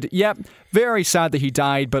said, very sad that he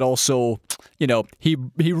died, but also, he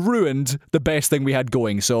ruined the best thing we had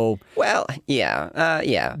going, so... Well,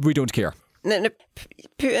 we don't care. No,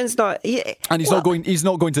 Putin's not... He's not going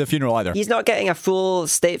to the funeral either. He's not getting a full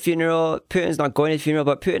state funeral. Putin's not going to the funeral,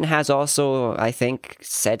 but Putin has also, I think,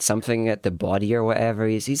 said something at the body or whatever.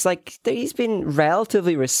 He's been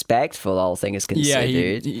relatively respectful, all things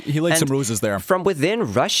considered. Yeah, he laid some roses there. From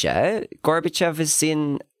within Russia, Gorbachev is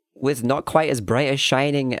seen with not quite as bright a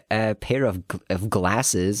shining pair of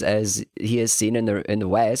glasses as he is seen in the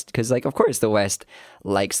West, because of course the West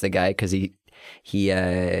likes the guy because he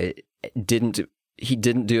didn't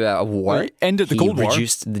do a war. He ended the Cold War. He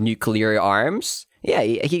reduced the nuclear arms. Yeah,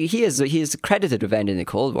 he is credited with ending the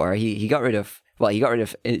Cold War. He got rid of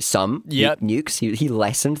some nukes. He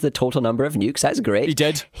lessened the total number of nukes. That's great. He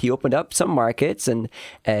did. He opened up some markets and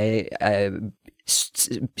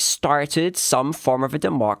started some form of a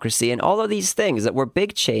democracy, and all of these things that were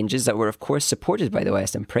big changes that were of course supported by the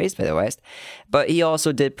West and praised by the West. But he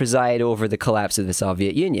also did preside over the collapse of the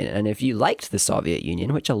Soviet Union. And if you liked the Soviet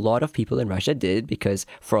Union, which a lot of people in Russia did, because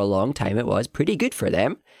for a long time it was pretty good for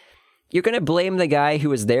them, you're going to blame the guy who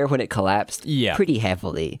was there when it collapsed pretty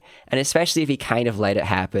heavily. And especially if he kind of let it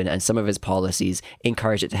happen and some of his policies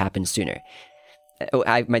encouraged it to happen sooner. Oh,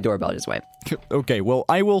 my doorbell just went. Okay, well,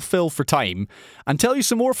 I will fill for time and tell you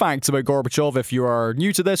some more facts about Gorbachev if you are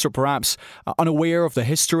new to this or perhaps unaware of the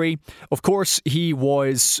history. Of course, he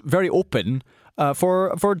was very open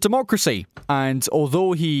for democracy. And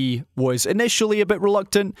although he was initially a bit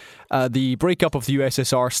reluctant, the breakup of the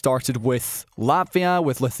USSR started with Latvia,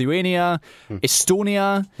 with Lithuania,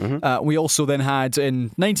 Estonia. We also then had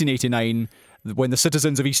in 1989, when the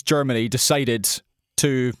citizens of East Germany decided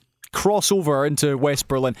to cross over into West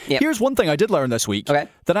Berlin. Here's one thing I did learn this week,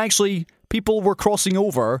 that actually people were crossing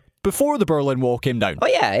over before the Berlin Wall came down. Oh,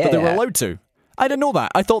 yeah. But they were allowed to. I didn't know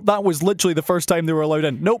that. I thought that was literally the first time they were allowed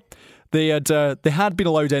in. Nope. They had been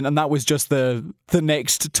allowed in, and that was just the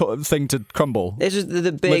next thing to crumble. This is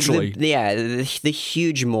the big, the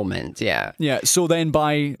huge moment, yeah. Yeah, so then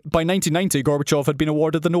by 1990, Gorbachev had been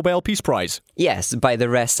awarded the Nobel Peace Prize. Yes, by the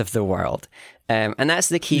rest of the world. And that's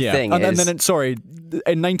the key thing. And then,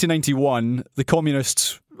 in 1991, the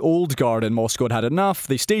communist old guard in Moscow had enough.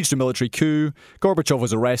 They staged a military coup. Gorbachev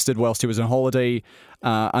was arrested whilst he was on holiday.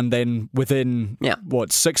 And then within,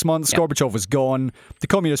 6 months, Gorbachev was gone. The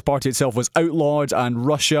Communist Party itself was outlawed, and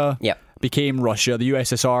Russia became Russia. The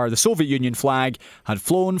USSR, the Soviet Union flag, had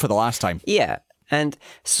flown for the last time. Yeah. And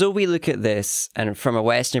so we look at this, and from a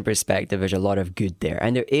Western perspective, there's a lot of good there.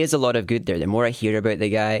 And there is a lot of good there. The more I hear about the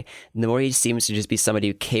guy, the more he seems to just be somebody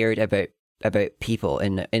who cared about people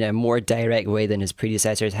in a more direct way than his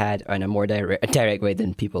predecessors had, or in a more direct way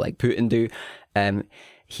than people like Putin do.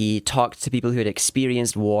 He talked to people who had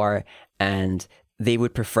experienced war, and they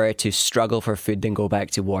would prefer to struggle for food than go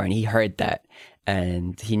back to war. And he heard that.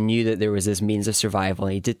 And he knew that there was this means of survival.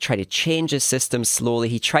 And he did try to change his system slowly.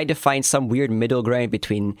 He tried to find some weird middle ground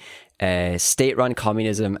between state-run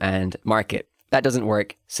communism and market. That doesn't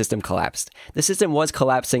work. System collapsed. The system was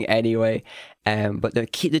collapsing anyway. But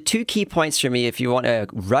the two key points for me, if you want a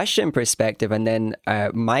Russian perspective and then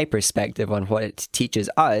my perspective on what it teaches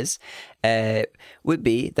us, would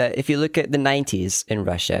be that if you look at the 90s in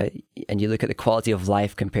Russia and you look at the quality of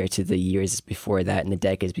life compared to the years before that and the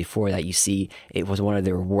decades before that, you see it was one of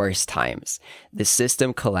their worst times. The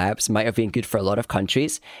system collapse might have been good for a lot of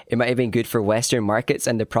countries. It might have been good for Western markets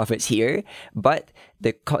and the profits here, but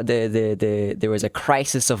there was a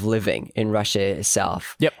crisis of living in Russia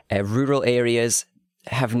itself. Yep. Rural areas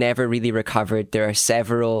have never really recovered. There are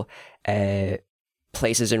several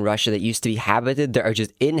places in Russia that used to be habited that are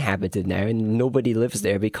just inhabited now, and nobody lives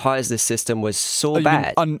there because the system was so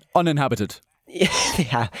bad. Uninhabited.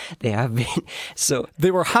 Yeah, they have been. So they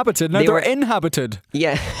were habited. Now they're inhabited.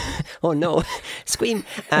 Yeah. Oh no, scream.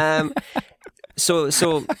 So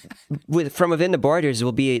from within the borders,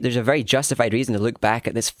 there's a very justified reason to look back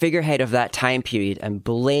at this figurehead of that time period and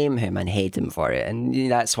blame him and hate him for it. And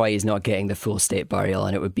that's why he's not getting the full state burial.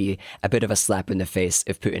 And it would be a bit of a slap in the face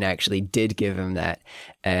if Putin actually did give him that,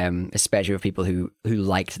 especially for people who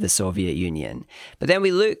liked the Soviet Union. But then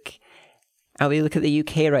we look at the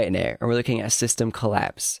UK right now, and we're looking at a system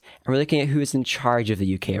collapse. And we're looking at who's in charge of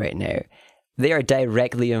the UK right now. They are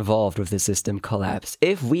directly involved with the system collapse.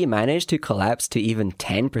 If we manage to collapse to even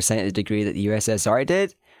 10% of the degree that the USSR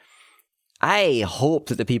did, I hope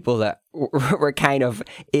that the people that were kind of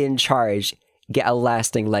in charge get a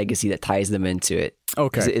lasting legacy that ties them into it. Okay.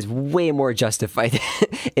 Because it is way more justified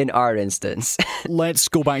in our instance. Let's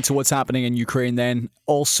go back to what's happening in Ukraine then.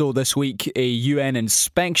 Also this week, a UN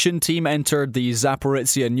inspection team entered the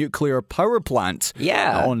Zaporizhzhia nuclear power plant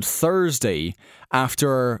on Thursday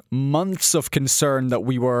after months of concern that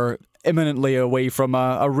we were imminently away from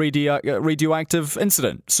a radioactive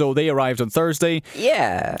incident. So they arrived on Thursday.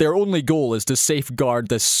 Yeah. Their only goal is to safeguard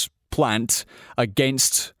this plant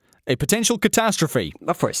against a potential catastrophe.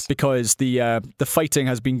 Of course. Because the fighting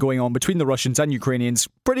has been going on between the Russians and Ukrainians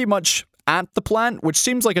pretty much at the plant, which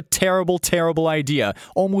seems like a terrible, terrible idea,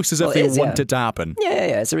 almost as if they want it to happen.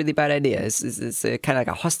 Yeah, it's a really bad idea. It's kind of like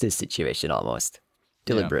a hostage situation almost.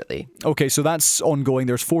 Deliberately. Yeah. Okay, so that's ongoing.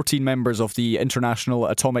 There's 14 members of the International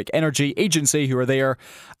Atomic Energy Agency who are there,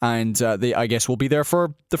 and they, I guess, will be there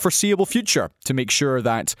for the foreseeable future to make sure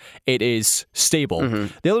that it is stable.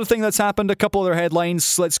 Mm-hmm. The other thing that's happened, a couple other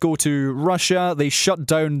headlines. Let's go to Russia. They shut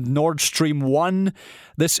down Nord Stream 1.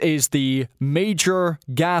 This is the major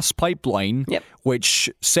gas pipeline which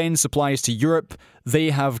sends supplies to Europe. They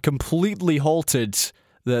have completely halted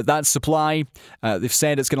that supply. They've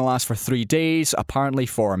said it's going to last for 3 days, apparently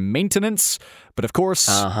for maintenance. But of course,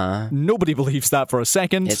 nobody believes that for a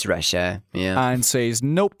second. It's Russia, yeah. And says,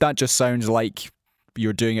 nope, that just sounds like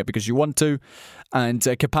you're doing it because you want to. And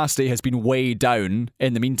capacity has been way down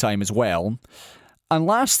in the meantime as well. And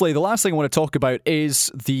lastly, the last thing I want to talk about is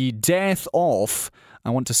the death of, I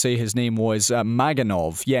want to say his name was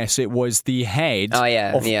Maganov. Yes, it was the head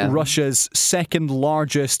of Russia's second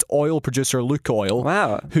largest oil producer, Lukoil.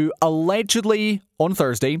 Wow. Who allegedly, on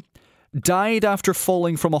Thursday, died after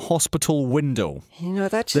falling from a hospital window. You know,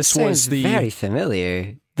 that just sounds very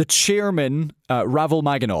familiar. The chairman, Ravel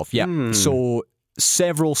Maganov. Yeah. So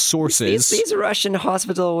several sources. These Russian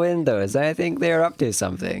hospital windows, I think they're up to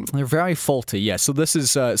something. They're very faulty, yeah. So this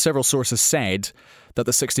is, several sources said that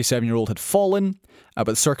the 67-year-old had fallen, but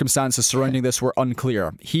the circumstances surrounding this were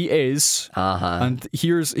unclear. He is, and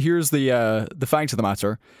here's the fact of the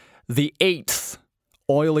matter, the 8th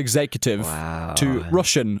oil executive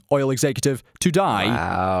Russian oil executive to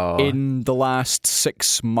die in the last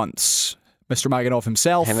 6 months. Mr. Maganov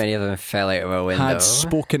himself, how many of them fell out of a window? Had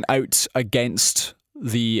spoken out against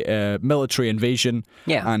the military invasion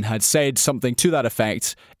and had said something to that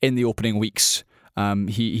effect in the opening weeks.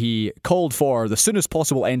 He called for the soonest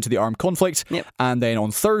possible end to the armed conflict, and then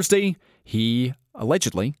on Thursday, he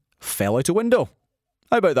allegedly fell out a window.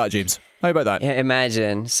 How about that, James? How about that? Yeah,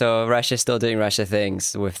 imagine. So Russia's still doing Russia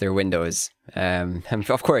things with their windows.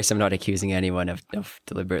 Of course, I'm not accusing anyone of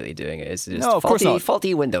deliberately doing it. It's just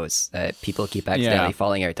faulty windows that people keep accidentally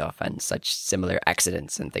falling out of, and such similar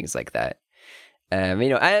accidents and things like that.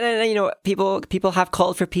 People have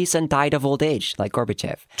called for peace and died of old age, like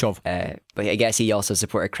Gorbachev. But I guess he also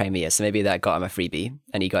supported Crimea, so maybe that got him a freebie,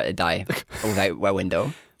 and he got to die without a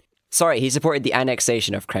window. Sorry, he supported the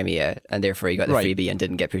annexation of Crimea, and therefore he got the freebie and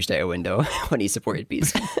didn't get pushed out a window when he supported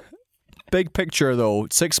peace. Big picture, though,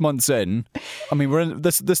 6 months in, I mean, we're in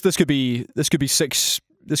this could be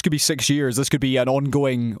 6 years. This could be an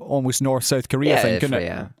ongoing, almost North-South Korea thing, couldn't it?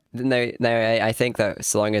 Yeah. Now, I think that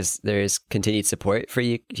so long as there is continued support for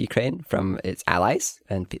Ukraine from its allies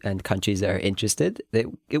and countries that are interested,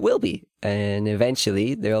 it will be, and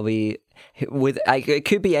eventually there will be. It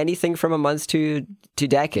could be anything from a month to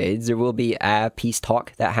decades. There will be a peace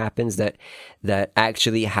talk that happens that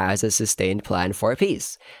actually has a sustained plan for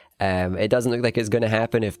peace. It doesn't look like it's going to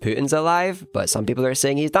happen if Putin's alive, but some people are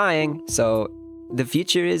saying he's dying. So the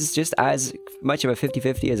future is just as much of a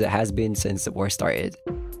 50-50 as it has been since the war started.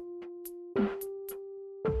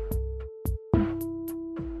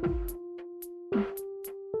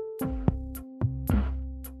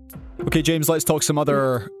 Okay, James, let's talk some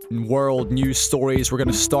other world news stories. We're going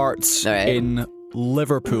to start in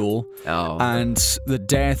Liverpool and the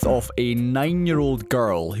death of a 9-year-old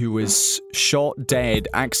girl who was shot dead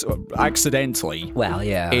accidentally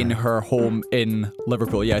in her home in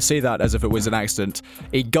Liverpool. Yeah, I say that as if it was an accident.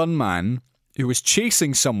 A gunman who was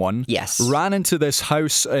chasing someone ran into this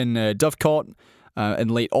house in Dovecot in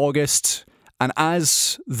late August. And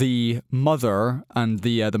as the mother and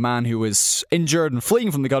the man who was injured and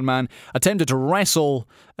fleeing from the gunman attempted to wrestle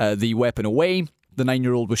the weapon away, the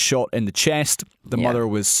 9-year-old was shot in the chest. The mother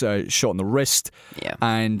was shot in the wrist.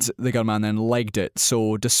 And the gunman then legged it.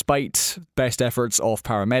 So despite best efforts of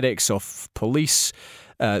paramedics, of police,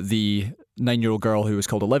 the 9-year-old girl who was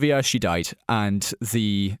called Olivia, she died. And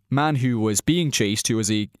the man who was being chased, who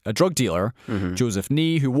was a drug dealer, Joseph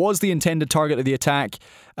Nee, who was the intended target of the attack,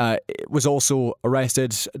 was also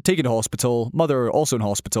arrested, taken to hospital, mother also in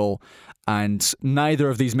hospital, and neither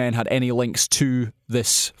of these men had any links to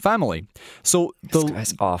this family. So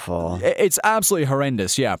that's awful. It's absolutely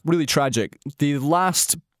horrendous, yeah, really tragic. The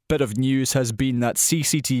last bit of news has been that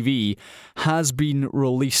CCTV has been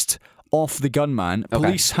released off the gunman.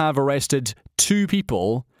 Police have arrested 2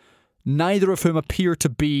 people, neither of whom appear to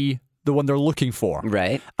be the one they're looking for.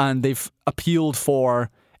 Right. And they've appealed for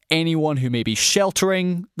anyone who may be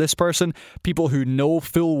sheltering this person, people who know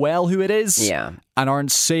full well who it is, and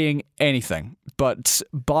aren't saying anything. But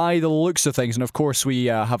by the looks of things, and of course we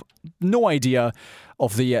have no idea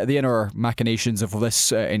of the inner machinations of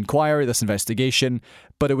this inquiry, this investigation,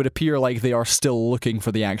 but it would appear like they are still looking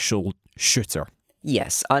for the actual shooter.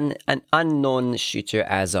 Yes, an unknown shooter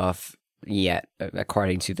as of yet,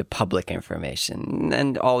 according to the public information.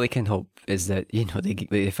 And all we can hope is that,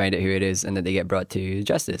 they find out who it is and that they get brought to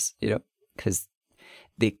justice, because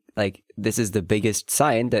this is the biggest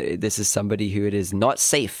sign that this is somebody who it is not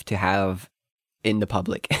safe to have in the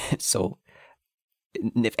public. So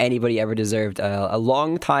if anybody ever deserved a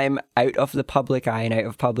long time out of the public eye and out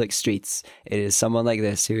of public streets, it is someone like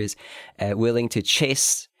this who is willing to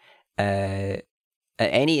chase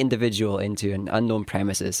any individual into an unknown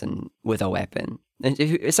premises and with a weapon. And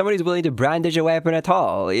if somebody's willing to brandish a weapon at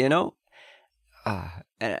all,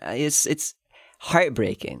 it's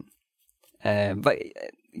heartbreaking. But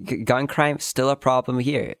gun crime still a problem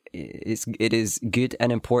here. It is good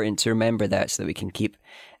and important to remember that, so that we can keep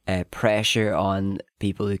pressure on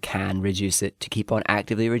people who can reduce it to keep on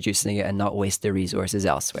actively reducing it and not waste their resources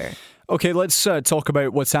elsewhere. Okay, let's talk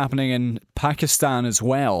about what's happening in Pakistan as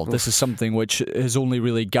well. This is something which has only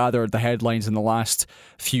really gathered the headlines in the last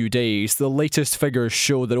few days. The latest figures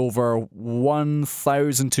show that over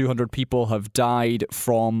 1,200 people have died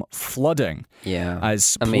from flooding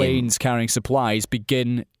as planes carrying supplies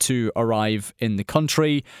begin to arrive in the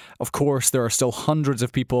country. Of course, there are still hundreds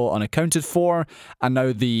of people unaccounted for, and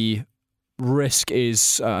now the risk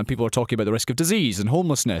is, people are talking about the risk of disease and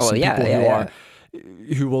homelessness,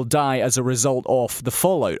 who will die as a result of the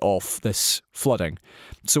fallout of this flooding.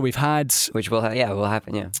 So we've had... Which will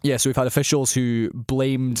happen. Yeah, so we've had officials who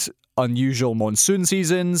blamed unusual monsoon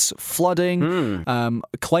seasons, flooding,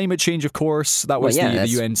 climate change, of course. That was the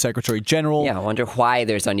UN Secretary General. Yeah, I wonder why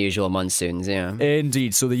there's unusual monsoons,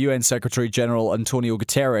 Indeed. So the UN Secretary General, Antonio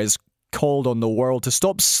Guterres, called on the world to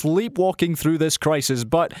stop sleepwalking through this crisis.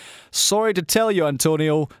 But sorry to tell you,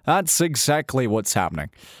 Antonio, that's exactly what's happening.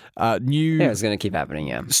 It's going to keep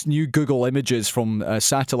happening, New Google images from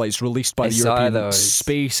satellites released by the European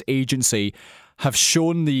Space Agency have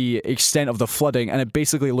shown the extent of the flooding, and it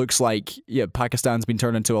basically looks like Pakistan's been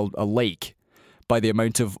turned into a lake by the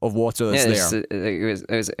amount of water that's there.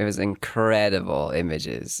 It was incredible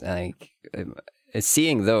images. Like,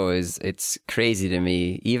 seeing those, it's crazy to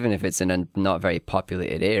me. Even if it's in a not very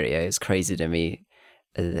populated area, it's crazy to me.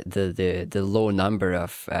 The low number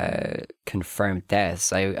of confirmed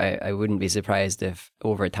deaths. I wouldn't be surprised if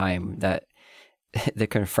over time that the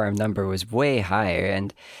confirmed number was way higher,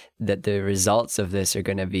 and that the results of this are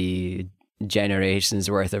going to be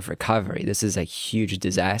generations worth of recovery. This is a huge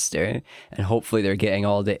disaster, and hopefully they're getting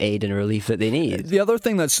all the aid and relief that they need. The other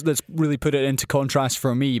thing that's really put it into contrast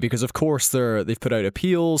for me, because of course they've put out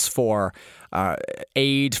appeals for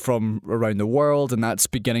aid from around the world, and that's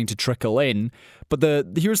beginning to trickle in. But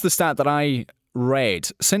here's the stat that I read.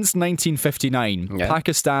 Since 1959,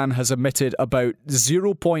 Pakistan has emitted about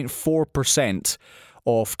 0.4%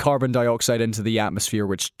 of carbon dioxide into the atmosphere,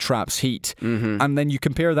 which traps heat. And then you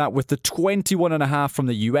compare that with the 21.5 from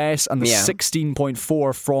the US and the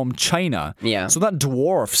 16.4 from China. So that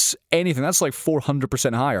dwarfs anything. That's like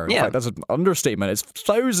 400% higher. In fact, that's an understatement. It's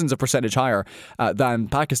thousands of percentage higher than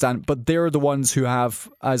Pakistan, but they're the ones who have,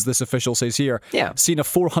 as this official says here, seen a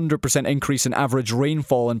 400% increase in average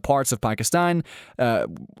rainfall in parts of Pakistan,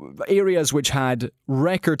 areas which had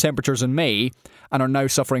record temperatures in May and are now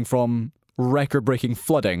suffering from record-breaking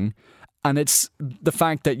flooding. And it's the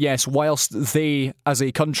fact that, yes, whilst they, as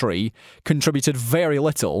a country, contributed very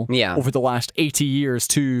little over the last 80 years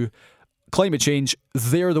to climate change,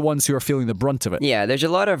 they're the ones who are feeling the brunt of it. Yeah, there's a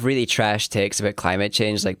lot of really trash takes about climate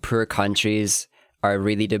change, like poor countries are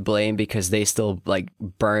really to blame because they still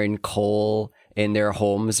burn coal in their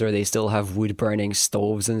homes, or they still have wood-burning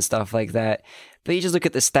stoves and stuff like that. But you just look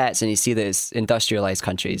at the stats and you see that it's industrialized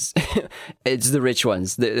countries. It's the rich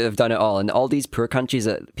ones that have done it all. And all these poor countries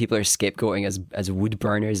that people are scapegoating as wood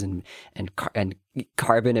burners and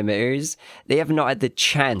carbon emitters, they have not had the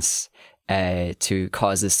chance to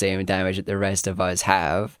cause the same damage that the rest of us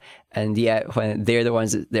have. And yet, when they're the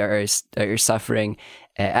ones that are suffering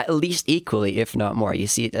at least equally, if not more. You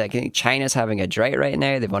see, I think China's having a drought right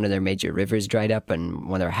now. They've one of their major rivers dried up, and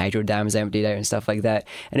one of their hydro dams emptied out and stuff like that.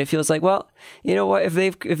 And it feels like, well, you know what? If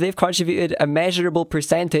they've contributed a measurable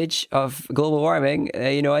percentage of global warming,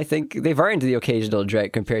 I think they've earned the occasional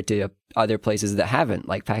drought compared to other places that haven't,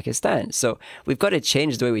 like Pakistan. So we've got to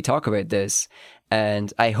change the way we talk about this.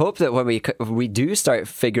 And I hope that when we do start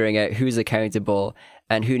figuring out who's accountable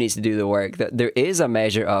and who needs to do the work, that there is a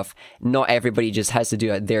measure of not everybody just has to do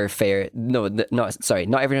not everyone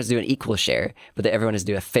has to do an equal share, but that everyone has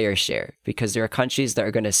to do a fair share. Because there are countries that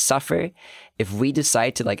are going to suffer if we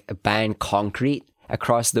decide to ban concrete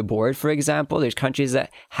across the board, for example. There's countries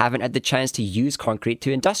that haven't had the chance to use concrete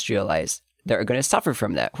to industrialize that are going to suffer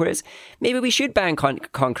from that. Whereas maybe we should ban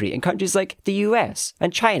concrete in countries like the US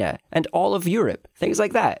and China and all of Europe, things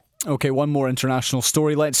like that. Okay, one more international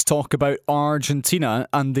story. Let's talk about Argentina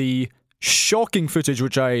and the shocking footage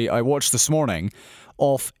which I watched this morning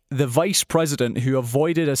of the vice president who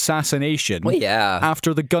avoided assassination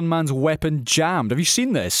after the gunman's weapon jammed. Have you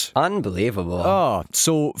seen this? Unbelievable. Oh,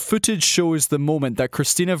 so footage shows the moment that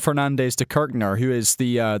Cristina Fernandez de Kirchner, who is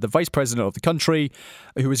the vice president of the country,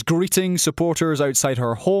 who is greeting supporters outside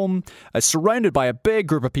her home, surrounded by a big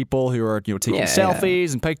group of people who are taking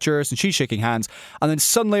selfies and pictures, and she's shaking hands, and then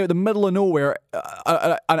suddenly out of the middle of nowhere,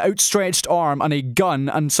 an outstretched arm and a gun,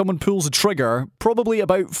 and someone pulls a trigger, probably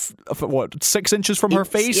about 6 inches from her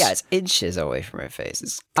face. Yeah, it's inches away from her face.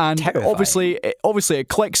 It's and terrifying. obviously it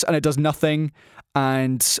clicks and it does nothing.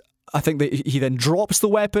 And I think that he then drops the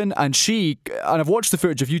weapon, and I've watched the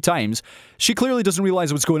footage a few times, she clearly doesn't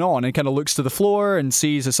realise what's going on and kind of looks to the floor and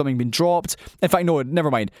sees there's something been dropped. In fact, no, never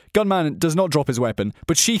mind. Gunman does not drop his weapon,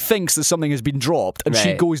 but she thinks that something has been dropped, and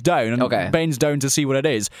she goes down and bends down to see what it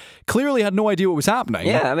is. Clearly had no idea what was happening.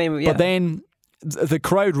 Yeah, I mean, But then the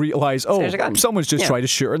crowd realise, someone's just tried to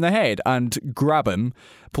shoot her in the head and grab him.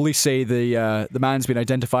 Police say the man's been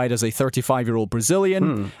identified as a 35-year-old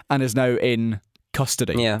Brazilian and is now in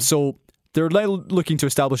custody. Yeah. So they're now looking to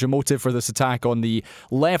establish a motive for this attack on the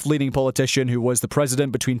left-leaning politician who was the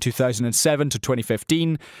president between 2007 to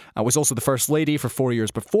 2015, was also the first lady for 4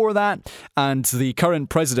 years before that, and the current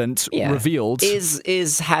president revealed has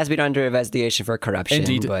been under investigation for corruption.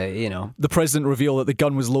 Indeed, but the president revealed that the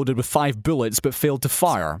gun was loaded with 5 bullets but failed to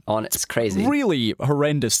fire. It's crazy, really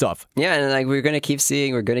horrendous stuff. Yeah, and like we're gonna keep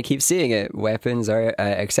seeing it. Weapons are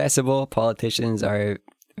accessible. Politicians are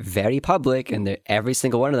very public, and every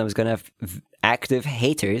single one of them is going to have active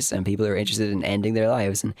haters and people who are interested in ending their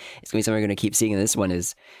lives, and it's going to be something we're going to keep seeing. And this one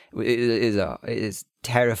is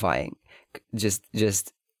terrifying.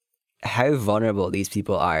 Just how vulnerable these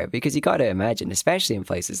people are, because you got to imagine, especially in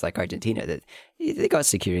places like Argentina, that they got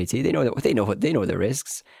security, they know the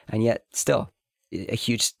risks, and yet still a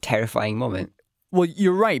huge terrifying moment. Well,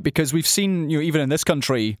 you're right, because we've seen, even in this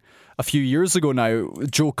country a few years ago now,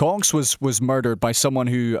 Joe Cox was murdered by someone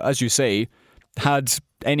who, as you say, had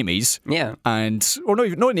enemies. Yeah. Or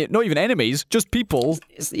not even enemies, just people.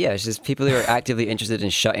 It's just people who are actively interested in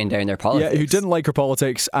shutting down their politics. Yeah, who didn't like her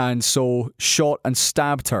politics, and so shot and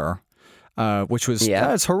stabbed her. Which was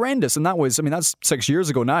it's horrendous, and that's 6 years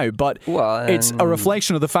ago now. But it's a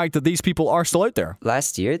reflection of the fact that these people are still out there.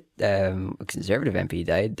 Last year, a Conservative MP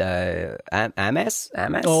died. Ames.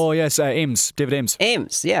 Oh yes, David Ames.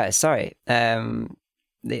 Ames, yeah. Sorry, that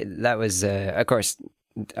was of course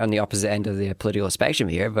on the opposite end of the political spectrum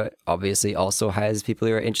here, but obviously also has people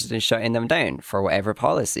who are interested in shutting them down for whatever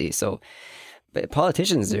policy. So. But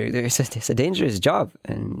politicians, it's a dangerous job,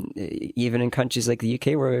 and even in countries like the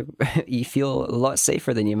UK, where you feel a lot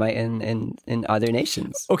safer than you might in other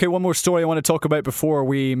nations. Okay, one more story I want to talk about before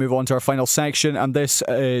we move on to our final section, and this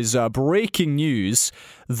is breaking news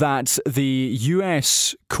that the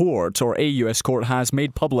US court, or a US court, has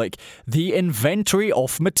made public the inventory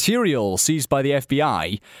of material seized by the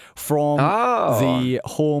FBI from the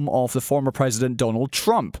home of the former President Donald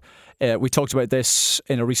Trump. We talked about this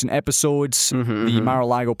in a recent episode. The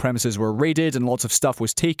Mar-a-Lago premises were raided and lots of stuff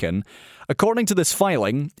was taken. According to this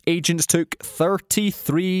filing, agents took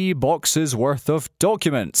 33 boxes worth of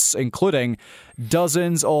documents, including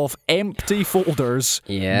dozens of empty folders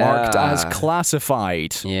marked as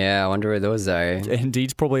classified. Yeah, I wonder where those are.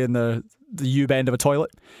 Indeed, probably in the U-bend of a toilet.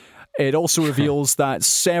 It also reveals that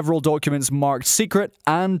several documents marked secret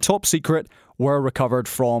and top secret were recovered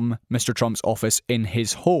from Mr. Trump's office in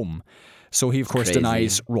his home. So he, of course,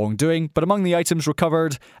 denies wrongdoing. But among the items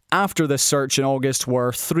recovered after this search in August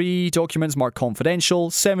were 3 documents marked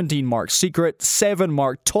confidential, 17 marked secret, 7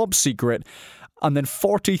 marked top secret, and then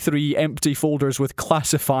 43 empty folders with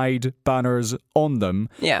classified banners on them.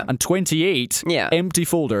 Yeah. And 28 empty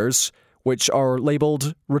folders which are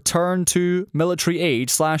labelled Return to Military Aid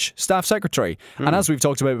 / Staff Secretary. And as we've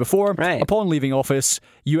talked about before, upon leaving office,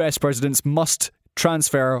 US presidents must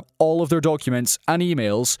transfer all of their documents and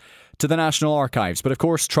emails to the National Archives. But of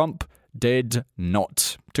course, Trump did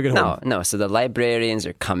not. Took it home. No, so the librarians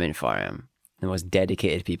are coming for him. The most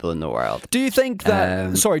dedicated people in the world. Do you think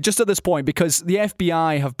that, just at this point, because the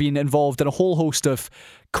FBI have been involved in a whole host of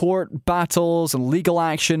court battles and legal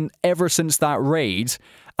action ever since that raid,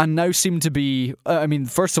 and now seem to be,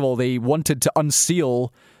 first of all, they wanted to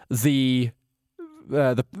unseal the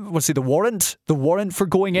warrant? The warrant for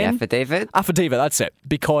going in? Affidavit, that's it.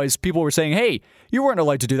 Because people were saying, hey, you weren't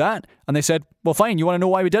allowed to do that. And they said, well, fine, you want to know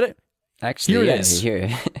why we did it? Actually, here it is.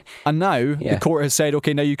 And now the court has said,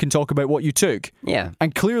 okay, now you can talk about what you took. Yeah.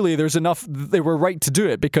 And clearly there's enough, they were right to do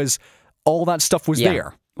it because all that stuff was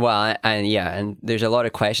there. Well, and there's a lot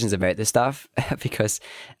of questions about this stuff because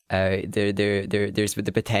there's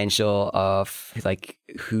the potential of like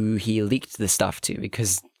who he leaked the stuff to,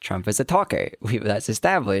 because Trump is a talker. That's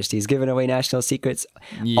established. He's given away national secrets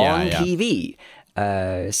on TV.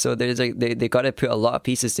 So there's they got to put a lot of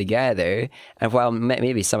pieces together, and while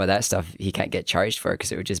maybe some of that stuff he can't get charged for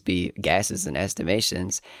because it would just be guesses and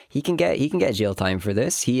estimations, he can get jail time for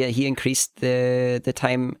this. He increased the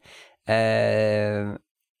time.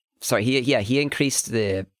 He increased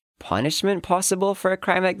the punishment possible for a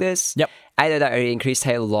crime like this. Yep. Either that or he increased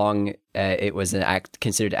how long it was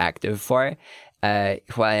considered active for.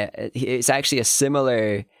 why it's actually a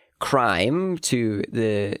similar crime to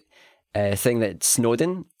the thing that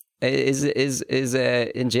Snowden is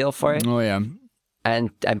in jail for. Oh yeah.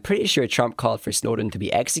 And I'm pretty sure Trump called for Snowden to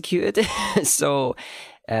be executed. So,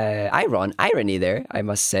 irony there, I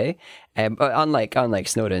must say. But unlike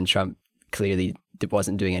Snowden, Trump clearly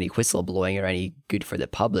wasn't doing any whistleblowing or any good for the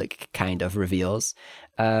public kind of reveals.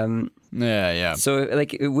 Yeah. So,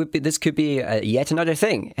 like, this could be yet another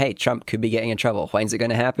thing. Hey, Trump could be getting in trouble. When's it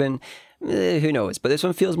going to happen? Who knows? But this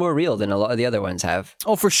one feels more real than a lot of the other ones have.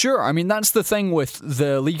 Oh, for sure. I mean, that's the thing with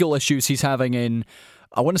the legal issues he's having in,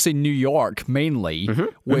 I want to say New York mainly,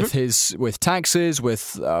 with taxes,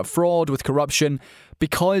 with fraud, with corruption,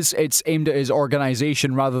 because it's aimed at his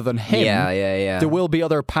organization rather than him. Yeah. There will be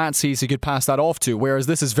other patsies he could pass that off to, whereas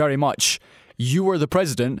this is very much, you were the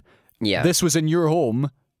president, this was in your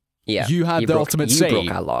home, you had the ultimate say. You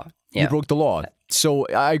broke our law. Yeah. You broke the law. So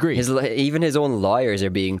I agree. Even his own lawyers are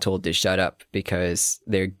being told to shut up because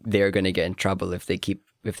they're going to get in trouble if they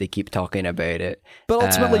keep talking about it. But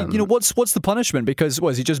ultimately, what's the punishment? Because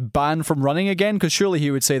was he just banned from running again? Because surely he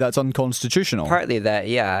would say that's unconstitutional. Partly that,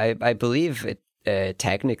 yeah. I believe it.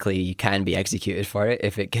 Technically, you can be executed for it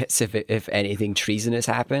if anything treasonous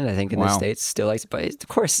happened. I think in the States still likes, but of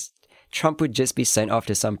course, Trump would just be sent off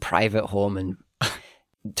to some private home and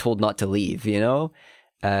told not to leave. He's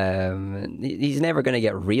never going to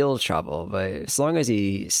get real trouble, but as long as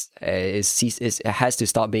he has to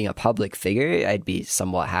stop being a public figure, I'd be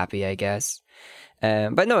somewhat happy, I guess.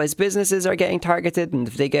 But no, his businesses are getting targeted, and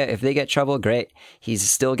if they get trouble, great. He's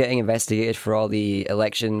still getting investigated for all the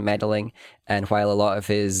election meddling, and while a lot of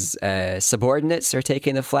his subordinates are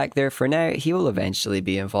taking the flak there for now, he will eventually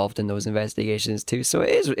be involved in those investigations too. So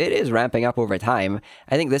it is ramping up over time.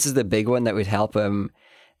 I think this is the big one that would help him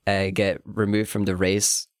get removed from the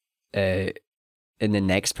race in the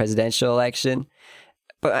next presidential election.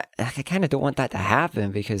 But I kind of don't want that to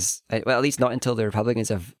happen because, at least not until the Republicans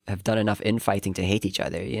have done enough infighting to hate each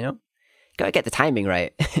other, Gotta get the timing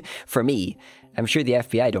right. For me, I'm sure the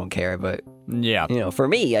FBI don't care, but for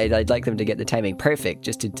me, I'd like them to get the timing perfect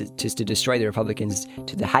just to destroy the Republicans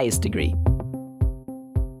to the highest degree.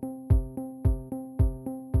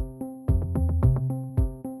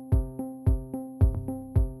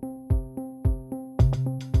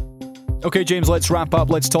 Okay, James, let's wrap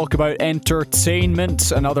up. Let's talk about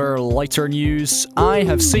entertainment and other lighter news. I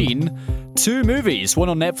have seen 2 movies, one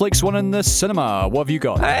on Netflix, one in the cinema. What have you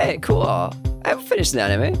got? All right, cool. I haven't finished the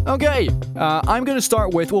anime. Okay, I'm going to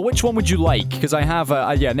start with, which one would you like? Because I have,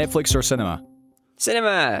 Netflix or cinema?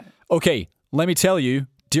 Cinema. Okay, let me tell you,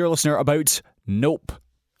 dear listener, about Nope,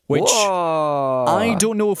 which I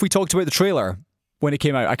don't know if we talked about the trailer when it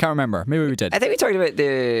came out. I can't remember. Maybe we did. I think we talked about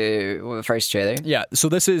the first trailer. Yeah, so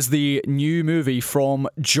this is the new movie from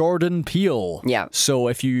Jordan Peele. Yeah. So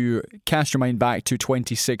if you cast your mind back to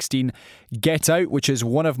 2016, Get Out, which is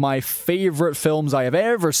one of my favourite films I have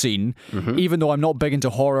ever seen, even though I'm not big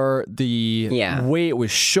into horror, the way it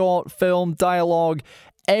was shot, film, dialogue,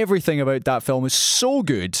 everything about that film is so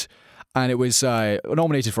good. And it was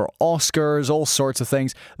nominated for Oscars, all sorts of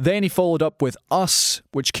things. Then he followed up with Us,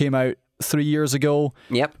 which came out 3 years ago.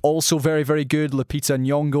 Yep. Also very, very good. Lupita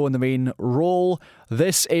Nyong'o in the main role.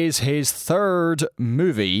 This is his 3rd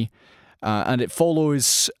movie, and it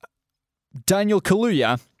follows Daniel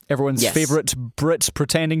Kaluuya, everyone's favourite Brit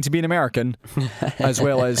pretending to be an American, as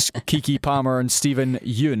well as Keke Palmer and Stephen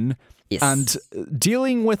Yeun, and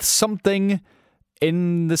dealing with something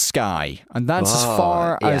in the sky. And that's as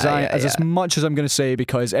far as much as I'm going to say,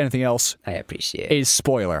 because anything else I appreciate is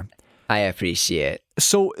spoiler. I appreciate.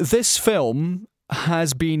 So this film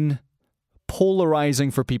has been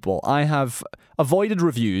polarizing for people. I have avoided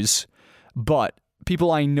reviews, but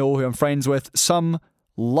people I know who I'm friends with, some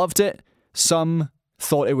loved it, some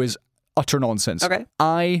thought it was utter nonsense. Okay.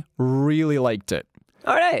 I really liked it.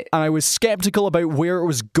 All right. And I was skeptical about where it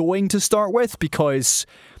was going to start with because,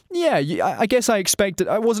 I guess I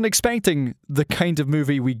wasn't expecting the kind of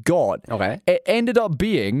movie we got. Okay. It ended up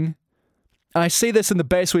being, and I say this in the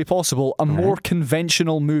best way possible, a more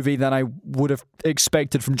conventional movie than I would have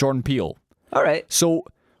expected from Jordan Peele. All right. So,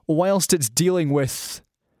 whilst it's dealing with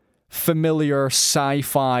familiar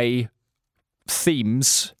sci-fi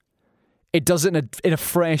themes, it does it in a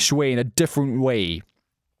fresh way, in a different way.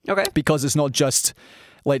 Okay. Because it's not just,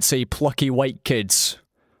 let's say, plucky white kids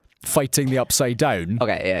fighting the Upside Down.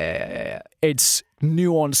 Okay, yeah. It's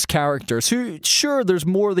nuanced characters who, sure, there's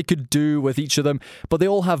more they could do with each of them, but they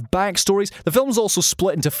all have backstories. The film's also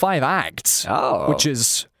split into 5 acts, which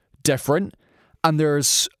is different. and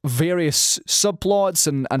there's various subplots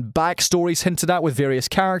and backstories hinted at with various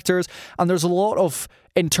characters, and there's a lot of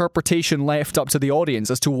interpretation left up to the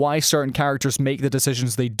audience as to why certain characters make the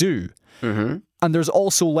decisions they do. Mm-hmm. And there's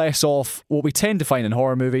also less of what we tend to find in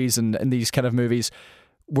horror movies and in these kind of movies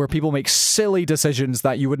where people make silly decisions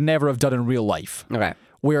that you would never have done in real life. Okay.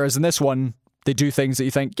 Whereas in this one, they do things that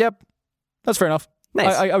you think, yep, that's fair enough.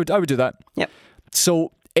 Nice. I would do that. Yep.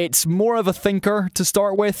 So it's more of a thinker to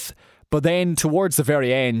start with, but then towards the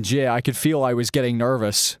very end, yeah, I could feel I was getting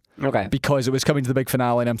nervous. Okay. Because it was coming to the big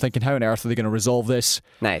finale, and I'm thinking, how on earth are they going to resolve this?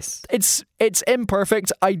 Nice. It's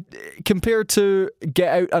imperfect. Compared to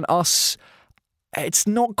Get Out and Us, it's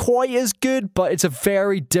not quite as good, but it's a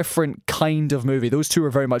very different kind of movie. Those two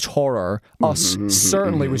are very much horror. Us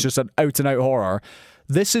certainly was just an out-and-out horror.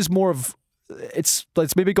 This is more of... It's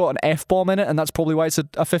maybe got an F-bomb in it, and that's probably why it's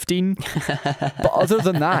a 15. But other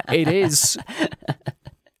than that, it is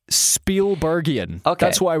Spielbergian. Okay.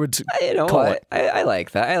 That's what I would call it. I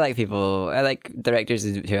like that. I like directors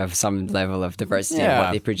who have some level of diversity in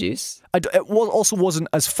what they produce. It also wasn't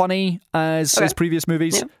as funny as his previous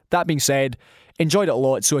movies. Yeah. That being said, enjoyed it a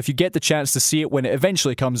lot. So if you get the chance to see it when it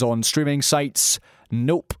eventually comes on streaming sites,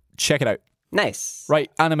 nope, check it out. Nice.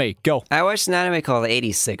 Right, anime, go. I watched an anime called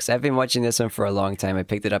 86. I've been watching this one for a long time. I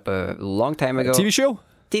picked it up a long time ago. TV show?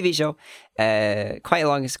 TV show. Quite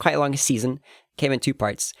a long season. Came in 2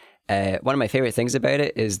 parts. One of my favorite things about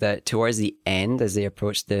it is that towards the end, as they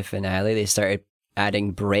approached the finale, they started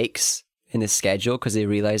adding breaks in the schedule because they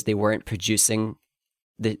realized they weren't producing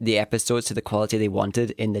the episodes to the quality they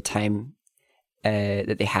wanted in the time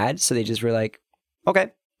that they had. So they just were like,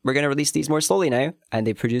 okay, we're going to release these more slowly now. And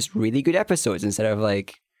they produced really good episodes instead of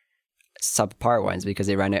like subpar ones because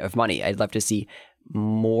they ran out of money. I'd love to see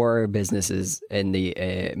more businesses in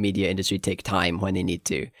the media industry take time when they need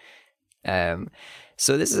to.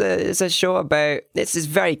 So this is a show about, this is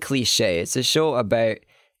very cliche. It's a show about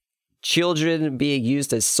children being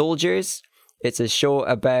used as soldiers. It's a show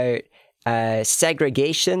about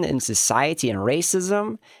segregation in society and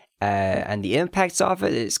racism. And the impacts of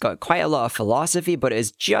it. It's got quite a lot of philosophy, but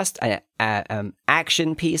it's just an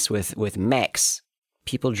action piece with mechs,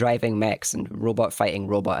 people driving mechs and robot fighting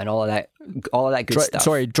robot and all of that good stuff.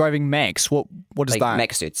 Sorry, driving mechs. What is like that?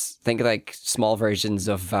 Mech suits. Think of like small versions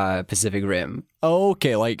of Pacific Rim.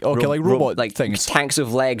 Okay, like robot like things, tanks with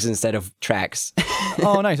legs instead of tracks.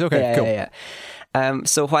 Oh, nice. Okay, cool. Yeah.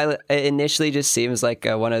 So while it initially just seems like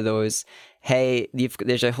one of those, hey,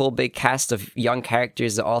 there's a whole big cast of young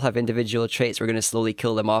characters that all have individual traits, we're going to slowly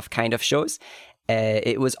kill them off kind of shows,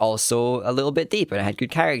 it was also a little bit deep, and it had good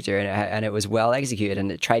character, and it was well executed,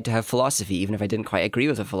 and it tried to have philosophy, even if I didn't quite agree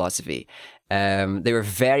with the philosophy. They were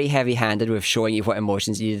very heavy-handed with showing you what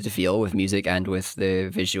emotions you needed to feel with music and with the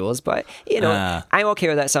visuals, but, I'm okay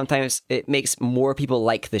with that sometimes. It makes more people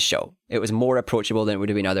like the show. It was more approachable than it would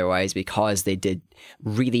have been otherwise because they did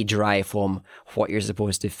really drive home what you're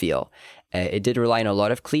supposed to feel. It did rely on a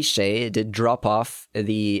lot of cliche. It did drop off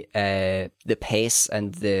the pace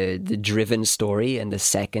and the driven story in the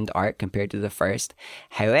second arc compared to the first.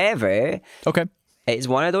 However, okay, it's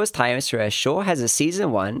one of those times where a show has a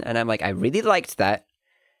season 1, and I'm like, I really liked that.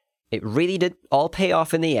 It really did all pay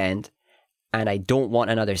off in the end, and I don't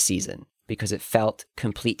want another season because it felt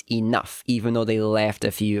complete enough, even though they left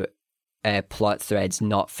a few plot threads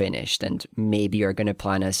not finished and maybe are going to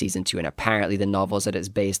plan a season 2, and apparently the novels that it's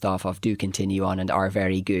based off of do continue on and are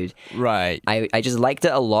very good. Right. I just liked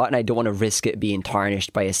it a lot, and I don't want to risk it being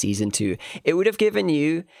tarnished by a season 2. It would have given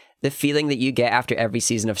you the feeling that you get after every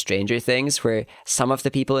season of Stranger Things, where some of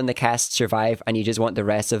the people in the cast survive and you just want the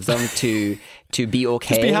rest of them to be okay.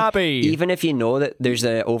 Just be happy. Even if you know that there's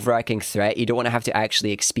an overarching threat, you don't want to have to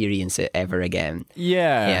actually experience it ever again.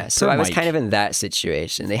 Yeah. So I was kind of in that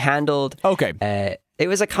situation. They handled... Okay. It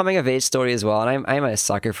was a coming-of-age story as well, and I'm a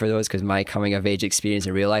sucker for those because my coming-of-age experience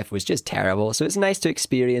in real life was just terrible. So it's nice to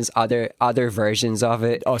experience other versions of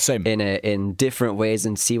it. Oh, same. In different ways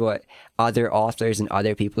and see what other authors and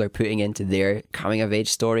other people are putting into their coming-of-age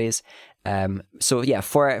stories. So yeah,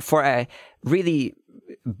 for a really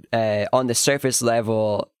on the surface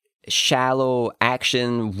level shallow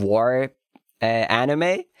action war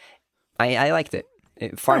anime, I liked it.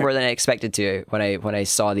 Far more than I expected to when I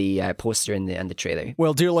saw the poster and the trailer.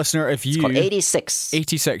 Well, dear listener, if you... It's called 86.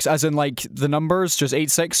 86, as in like the numbers, just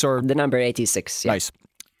 86 or... The number 86, yeah. Nice.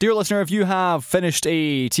 Dear listener, if you have finished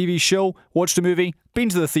a TV show, watched a movie, been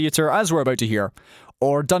to the theatre, as we're about to hear,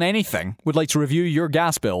 or done anything, would like to review your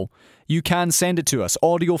gas bill, you can send it to us.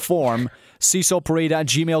 Audio form,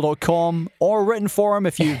 seesawparade@gmail.com, or written form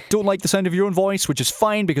if you don't like the sound of your own voice, which is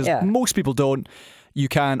fine because most people don't. You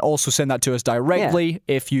can also send that to us directly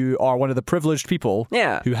if you are one of the privileged people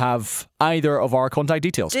who have either of our contact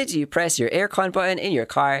details. Did you press your aircon button in your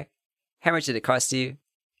car? How much did it cost you?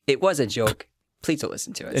 It was a joke. Please don't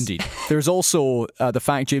listen to us. Indeed. There's also the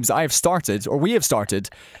fact, James, that we have started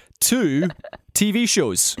 2 TV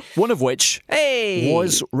shows, one of which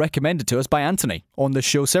was recommended to us by Anthony on the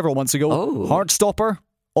show several months ago. Heartstopper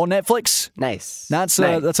on Netflix. Nice. That's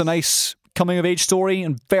a nice coming of age story,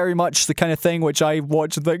 and very much the kind of thing which I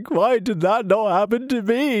watch and think, why did that not happen to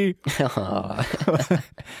me?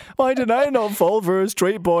 Why did I not fall for a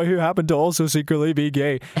straight boy who happened to also secretly be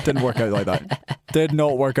gay? Didn't work out like that. Did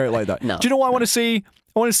not work out like that. No. Do you know what I want to see?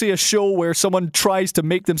 I want to see a show where someone tries to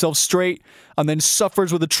make themselves straight and then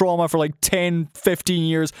suffers with the trauma for like 10, 15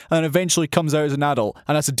 years and then eventually comes out as an adult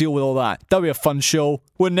and has to deal with all that. That'd be a fun show,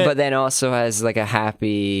 wouldn't it? But then also has like a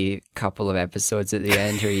happy couple of episodes at the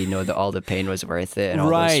end where you know that all the pain was worth it and all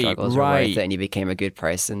those struggles were worth it and you became a good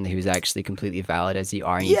person who's actually completely valid as you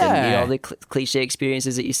are and you didn't need all the cliche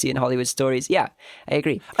experiences that you see in Hollywood stories. Yeah, I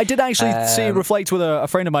agree. I did actually reflect with a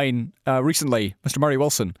friend of mine recently, Mr. Murray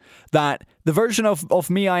Wilson, that the version of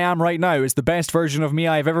me I am right now is the best version of me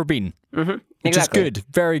I've ever been. Mm-hmm. Which is good.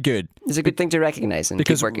 Very good. It's a good thing to recognize and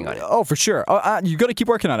keep working on it. Oh, for sure. You've got to keep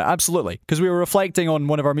working on it. Absolutely. Because we were reflecting on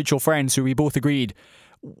one of our mutual friends who we both agreed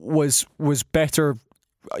was better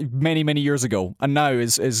many, many years ago and now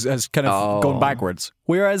has kind of gone backwards.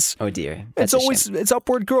 Whereas it's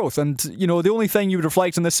upward growth. And, you know, the only thing you would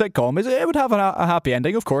reflect in this sitcom is it would have a happy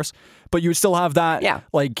ending, of course, but you would still have that,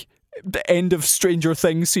 like, the end of Stranger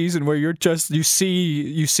Things season where you're just you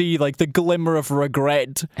see like the glimmer of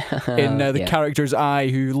regret in the character's eye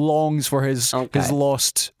who longs for his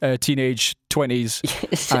lost teenage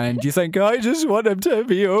 20s and you think, I just want him to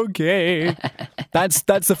be okay. That's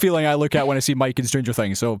the feeling I look at when I see Mike in Stranger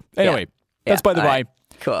Things. So anyway, that's by the by.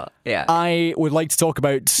 Cool. Yeah. I would like to talk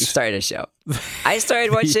about. You started a show. I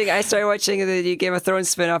started watching the new Game of Thrones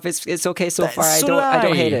spin-off. It's okay so far. I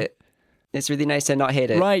don't hate it. It's really nice to not hate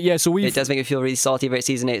it. Right, yeah, so it does make me feel really salty about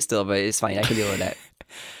season 8 still, but it's fine. I can deal with that.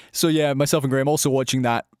 So yeah, myself and Graham also watching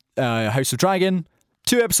that House of Dragon.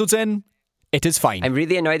 2 episodes in, it is fine. I'm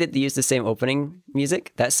really annoyed that they used the same opening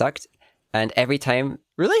music. That sucked. And every time...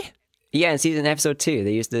 Really? Yeah, in episode 2,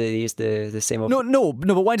 they used the same opening. No,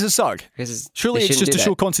 but why does it suck? Surely it's just to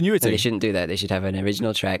show continuity. No, they shouldn't do that. They should have an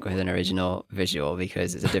original track with an original visual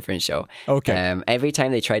because it's a different show. Okay. Every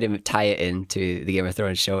time they try to tie it into the Game of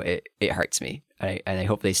Thrones show, it hurts me. And I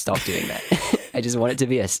hope they stop doing that. I just want it to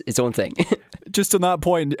be its own thing. Just on that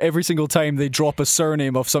point, every single time they drop a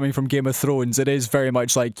surname of something from Game of Thrones, it is very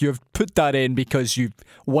much like you've put that in because you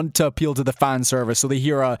want to appeal to the fan service. So they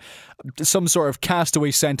hear some sort of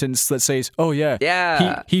castaway sentence that says, oh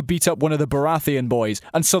yeah, he beat up one of the Baratheon boys.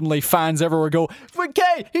 And suddenly fans everywhere go,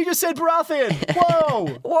 okay, he just said Baratheon.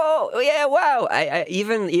 Whoa. Whoa. Yeah, wow. I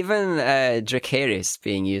even Dracarys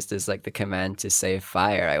being used as like the command to save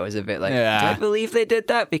fire. I was a bit like, do I believe they did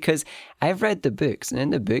that? Because I've read the books, and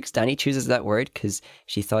in the books, Dany chooses that word because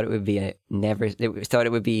she thought it would be a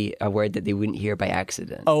word that they wouldn't hear by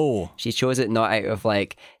accident. Oh. She chose it not out of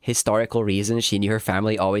like historical reasons. She knew her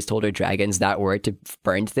family always told her dragons that word to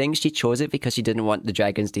burn things. She chose it because she didn't want the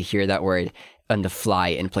dragons to hear that word on the fly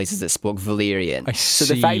in places that spoke Valyrian. So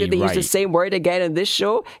the fact that they use the same word again in this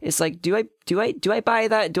show, it's like, do I buy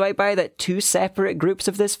that? Do I buy that 2 separate groups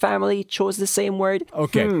of this family chose the same word?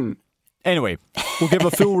 Okay. Anyway, we'll give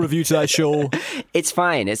a full review to that show. It's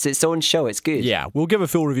fine. It's its own show. It's good. Yeah, we'll give a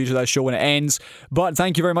full review to that show when it ends. But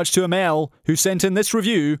thank you very much to Amel, who sent in this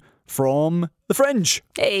review from The Fringe.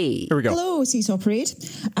 Hey. Here we go. Hello, Seesaw Parade.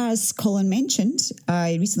 As Colin mentioned,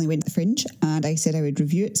 I recently went to The Fringe and I said I would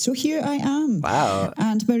review it. So here I am. Wow.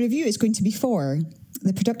 And my review is going to be for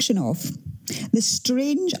the production of The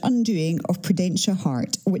Strange Undoing of Prudentia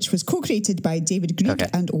Hart, which was co-created by David Grieg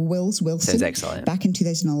and Wills Wilson. Sounds excellent. Back in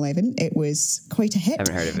 2011. It was quite a hit.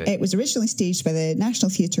 Haven't heard of it. It was originally staged by the National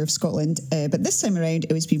Theatre of Scotland, but this time around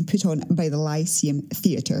it was being put on by the Lyceum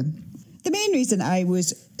Theatre. The main reason I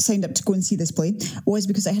was signed up to go and see this play was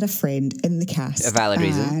because I had a friend in the cast. A valid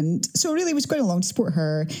reason. And so really was going along to support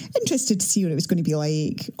her, interested to see what it was going to be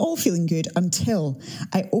like, all feeling good until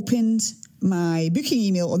I opened my booking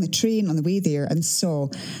email on the train on the way there and saw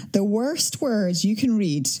the worst words you can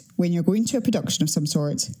read when you're going to a production of some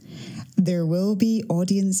sort, there will be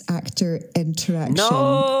audience-actor interaction.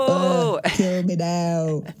 No! Kill me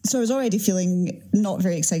now. So I was already feeling not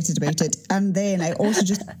very excited about it. And then I also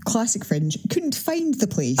just, classic Fringe, couldn't find the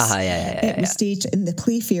place. It was staged in the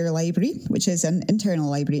Playfair Library, which is an internal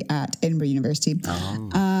library at Edinburgh University.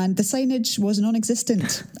 And the signage was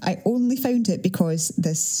non-existent. I only found it because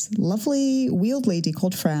this lovely wheeled lady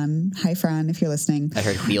called Fran, hi Fran if you're listening. I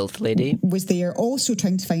heard wheeled lady. Was there also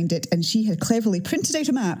trying to find it, and she had cleverly printed out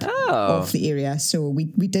a map of the area. So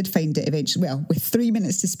we did find it eventually, well, with 3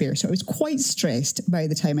 minutes to spare. So I was quite stressed by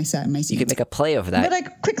the time I sat in my seat. You could make a play of that. But I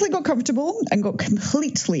quickly got comfortable and got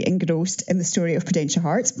completely engrossed in the story of Prudentia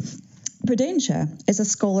Hart. Prudentia is a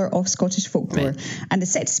scholar of Scottish folklore and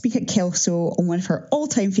is set to speak at Kelso on one of her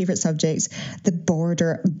all-time favourite subjects, the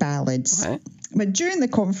Border Ballads. But during the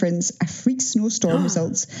conference, a freak snowstorm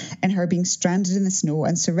results in her being stranded in the snow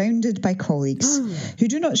and surrounded by colleagues who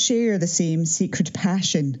do not share the same sacred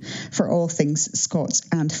passion for all things Scots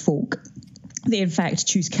and folk. They, in fact,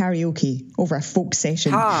 choose karaoke over a folk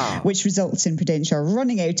session, which results in Prudentia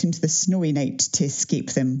running out into the snowy night to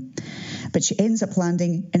escape them. But she ends up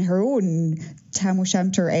landing in her own Tam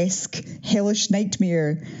O'Shanter-esque hellish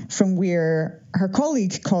nightmare from where her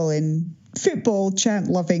colleague Colin, football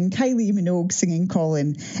chant-loving Kylie Minogue singing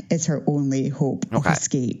Colin, is her only hope of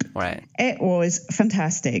escape. It was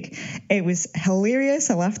fantastic. It was hilarious.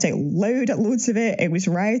 I laughed out loud at loads of it. It was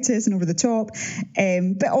riotous and over the top.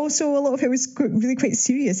 But also a lot of it was really quite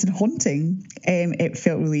serious and haunting. It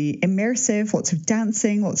felt really immersive, lots of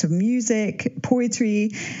dancing, lots of music,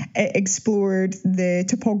 poetry. It explored the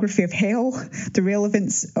topography of hell, the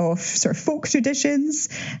relevance of sort of folk traditions,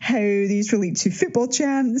 how these relate to football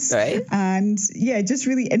chants. And yeah, just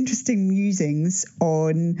really interesting musings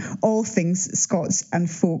on all things Scots and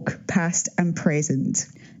folk, past and present.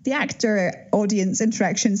 The actor-audience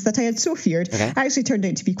interactions that I had so feared actually turned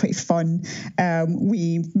out to be quite fun.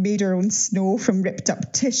 We made our own snow from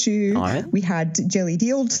ripped-up tissue. We had jellied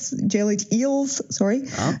eels,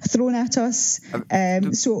 thrown at us.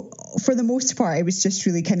 So for the most part, it was just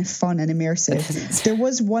really kind of fun and immersive. There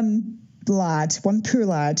was one poor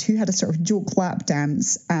lad who had a sort of joke lap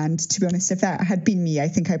dance, and to be honest, if that had been me, I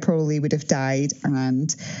think I probably would have died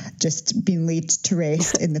and just been laid to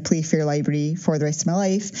rest in the Playfair Library for the rest of my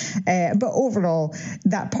life. But overall,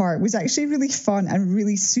 that part was actually really fun and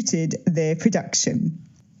really suited the production.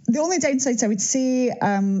 The only downsides, I would say,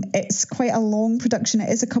 it's quite a long production. It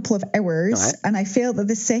is a couple of hours, and I felt that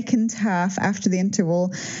the second half, after the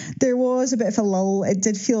interval, there was a bit of a lull. It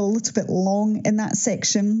did feel a little bit long in that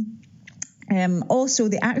section. Also,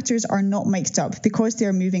 the actors are not mic'd up because they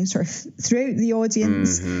are moving sort of throughout the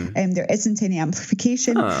audience. There isn't any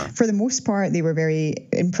amplification. For the most part, they were very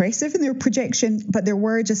impressive in their projection, but there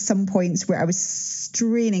were just some points where I was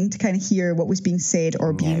straining to kind of hear what was being said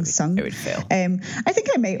or being sung. It would fail. I think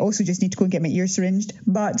I might also just need to go and get my ears syringed,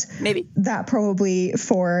 but maybe that probably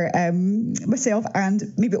for myself and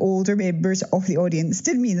maybe older members of the audience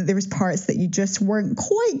did mean that there was parts that you just weren't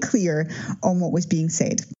quite clear on what was being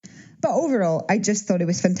said. But overall, I just thought it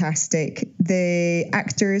was fantastic. The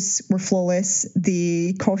actors were flawless,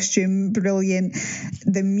 the costume brilliant,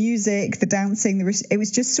 the music, the dancing. It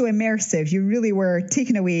was just so immersive. You really were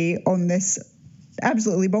taken away on this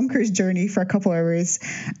absolutely bonkers journey for a couple hours,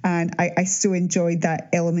 and I so enjoyed that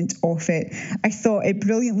element of it. I thought it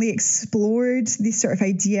brilliantly explored the sort of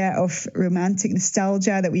idea of romantic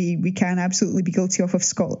nostalgia that we can absolutely be guilty of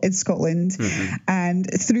in Scotland, and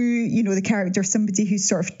through the character of somebody who's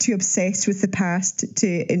sort of too obsessed with the past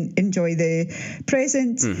to enjoy the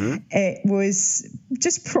present. It was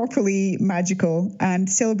just properly magical and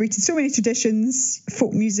celebrated so many traditions,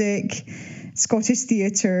 folk music, Scottish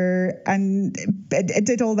theatre, and it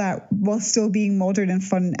did all that while still being modern and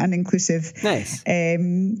fun and inclusive. Nice.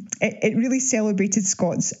 It really celebrated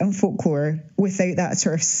Scots and folklore without that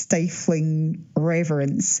sort of stifling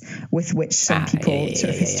reverence with which some people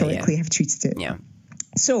historically have treated it. Yeah.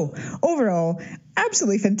 So overall,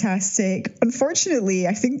 absolutely fantastic. Unfortunately,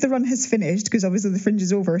 I think the run has finished because obviously the Fringe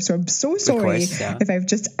is over. So I'm so sorry if I've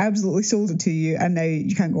just absolutely sold it to you and now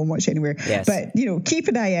you can't go and watch it anywhere. Yes. But, keep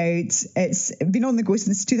an eye out. It's been on the go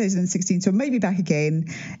since 2016, so it might be back again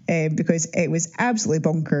because it was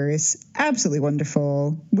absolutely bonkers, absolutely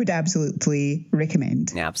wonderful. Would absolutely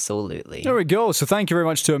recommend. Absolutely. There we go. So thank you very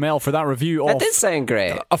much to Amel for that review That of did sound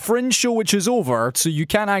great. a Fringe show which is over, so you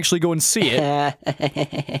can actually go and see it.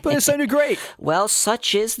 But it sounded great. Well,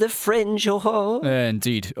 such is the Fringe.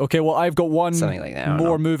 Indeed. Okay, well, I've got one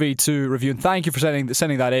more movie to review, and thank you for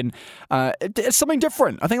sending that in. It's something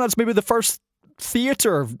different. I think that's maybe the first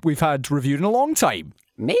theatre we've had reviewed in a long time.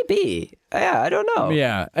 Maybe. Yeah, I don't know.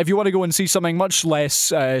 Yeah. If you want to go and see something much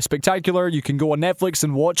less spectacular, you can go on Netflix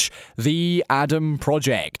and watch The Adam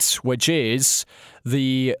Project, which is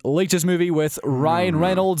the latest movie with Ryan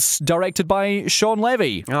Reynolds, directed by Sean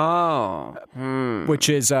Levy. Oh. Which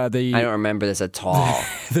is the... I don't remember this at all.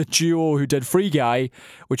 the duo who did Free Guy,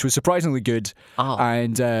 which was surprisingly good,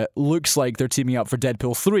 and looks like they're teaming up for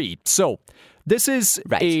Deadpool 3. So, this is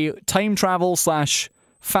a time travel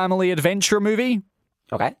 / family adventure movie.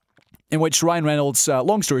 Okay. In which Ryan Reynolds,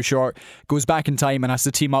 long story short, goes back in time and has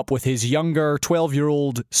to team up with his younger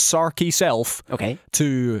 12-year-old sarky self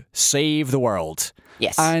to save the world.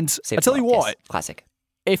 Yes. And I tell you what, yes. Classic.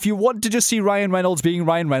 If you want to just see Ryan Reynolds being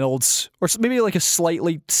Ryan Reynolds, or maybe like a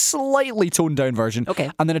slightly toned down version,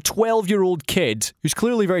 and then a 12-year-old kid who's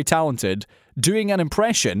clearly very talented doing an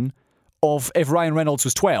impression of if Ryan Reynolds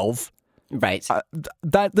was 12, right?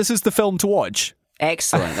 This is the film to watch.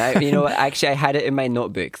 Excellent. Actually, I had it in my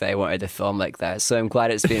notebook that I wanted a film like that, so I'm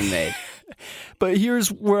glad it's being made. But here's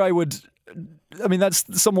where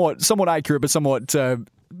that's somewhat accurate, but somewhat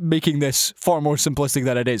making this far more simplistic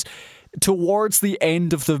than it is. Towards the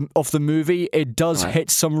end of the movie, it does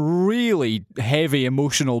hit some really heavy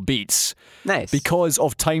emotional beats. Nice. Because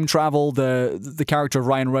of time travel, the character of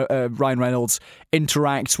Ryan Reynolds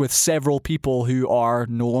interacts with several people who are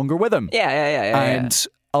no longer with him. And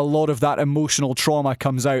a lot of that emotional trauma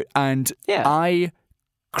comes out, and I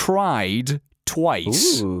cried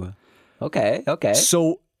twice. Ooh. Okay.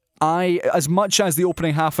 So as much as the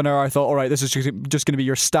opening half an hour, I thought, all right, this is just going to be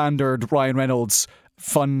your standard Ryan Reynolds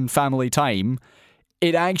fun family time.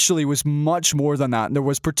 It actually was much more than that. There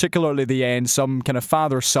was particularly the end, some kind of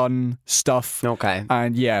father-son stuff. Okay.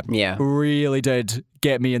 And really did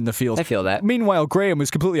get me in the feels. I feel that. Meanwhile, Graham was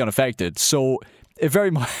completely unaffected, so it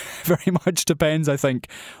very much depends, I think,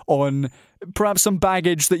 on perhaps some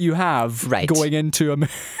baggage that you have going into a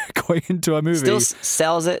movie. Still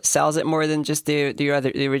sells it more than just the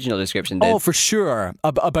original description did. Oh, for sure.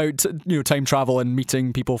 About time travel and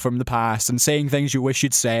meeting people from the past and saying things you wish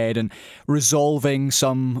you'd said and resolving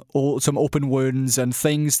some open wounds and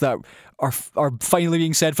things that are finally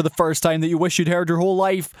being said for the first time that you wish you'd heard your whole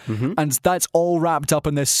life. Mm-hmm. And that's all wrapped up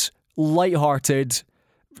in this lighthearted,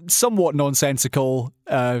 somewhat nonsensical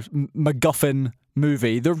MacGuffin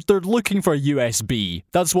movie. They're looking for a USB.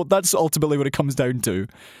 That's ultimately what it comes down to.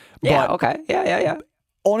 Yeah. But okay. Yeah.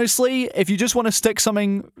 honestly, if you just want to stick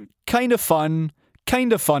something kind of fun,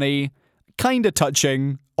 kind of funny, kind of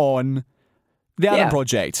touching on The Adam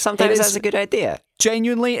Project, sometimes that's a good idea.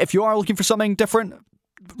 Genuinely, if you are looking for something different,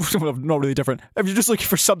 not really different, if you're just looking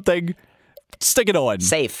for something, stick it on.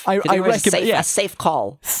 Safe. I recommend a safe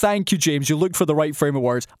call. Thank you, James. You looked for the right frame of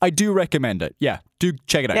words. I do recommend it. Yeah, do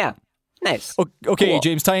check it out. Yeah. Nice. Okay, cool.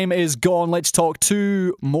 James, time is gone. Let's talk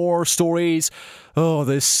 2 more stories. Oh,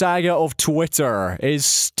 the saga of Twitter is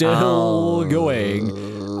still going.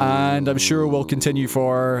 And I'm sure will continue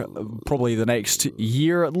for probably the next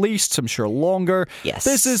year at least. I'm sure longer. Yes.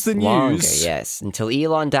 This is the longer, news. Yes, until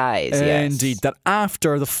Elon dies. Yes. Indeed. That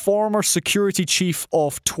after the former security chief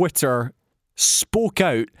of Twitter spoke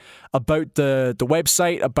out about the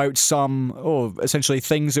website, about some, essentially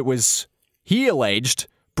things it was, he alleged,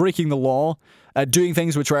 breaking the law, doing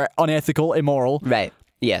things which were unethical, immoral. Right.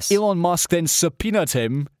 Yes. Elon Musk then subpoenaed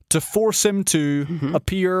him to force him to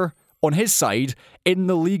appear on his side in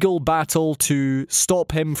the legal battle to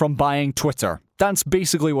stop him from buying Twitter. That's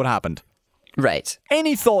basically what happened. Right.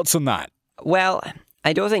 Any thoughts on that? Well,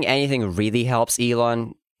 I don't think anything really helps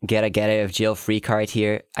Elon get out of jail free card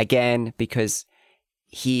here. Again, because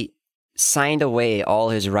he signed away all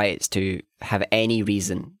his rights to have any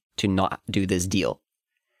reason to not do this deal.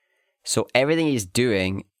 So everything he's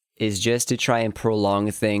doing is just to try and prolong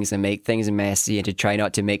things and make things messy and to try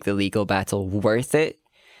not to make the legal battle worth it.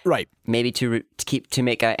 Right. Maybe to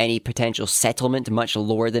make any potential settlement much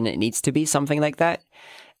lower than it needs to be, something like that.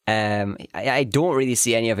 I don't really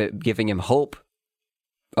see any of it giving him hope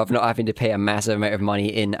of not having to pay a massive amount of money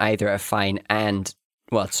in either a fine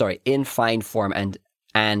in fine form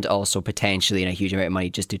and also potentially in a huge amount of money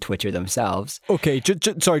just to Twitter themselves. Okay,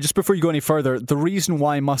 just before you go any further, the reason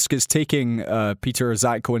why Musk is taking Peter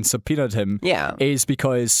Zatko and subpoenaed him is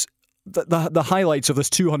because the highlights of this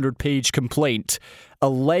 200-page complaint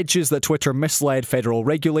alleges that Twitter misled federal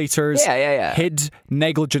regulators, hid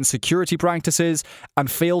negligent security practices, and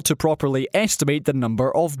failed to properly estimate the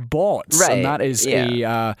number of bots. Right. And that is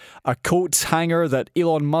a coat hanger that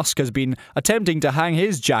Elon Musk has been attempting to hang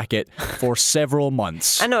his jacket for several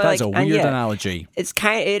months. I know, that's a weird analogy.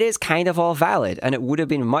 It is kind of all valid, and it would have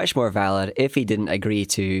been much more valid if he didn't agree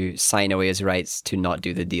to sign away his rights to not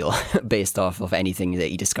do the deal based off of anything that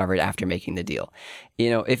he discovered after making the deal. You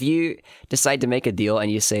know, if you decide to make a deal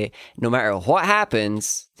and you say, no matter what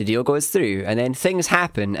happens, the deal goes through, and then things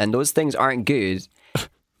happen and those things aren't good,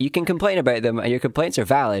 you can complain about them and your complaints are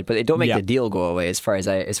valid, but they don't make the deal go away as far as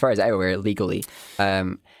I'm aware legally.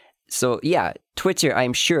 So yeah, Twitter,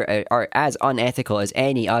 I'm sure, are as unethical as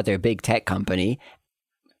any other big tech company.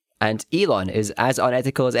 And Elon is as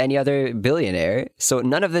unethical as any other billionaire. So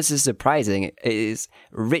none of this is surprising. It is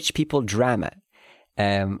rich people drama.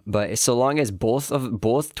 But so long as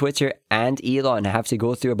both Twitter and Elon have to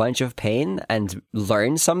go through a bunch of pain and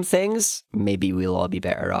learn some things, maybe we'll all be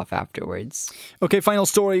better off afterwards. Okay, final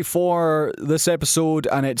story for this episode,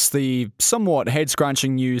 and it's the somewhat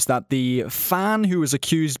head-scratching news that the fan who was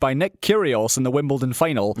accused by Nick Kyrgios in the Wimbledon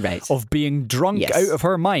final of being drunk out of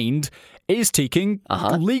her mind is taking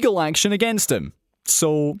legal action against him.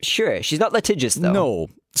 So sure, she's not litigious though. No.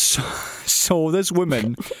 So this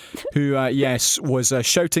woman who, was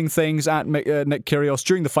shouting things at Nick Kyrgios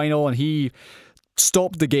during the final, and he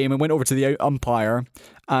stopped the game and went over to the umpire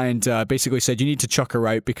and basically said, you need to chuck her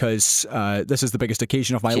out because this is the biggest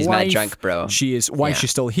occasion of my life. She's mad drunk, bro. She is. Why is she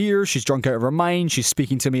still here? She's drunk out of her mind. She's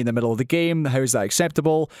speaking to me in the middle of the game. How is that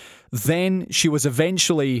acceptable? Then she was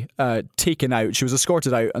eventually taken out. She was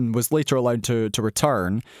escorted out and was later allowed to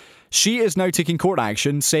return. She is now taking court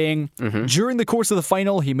action, saying, during the course of the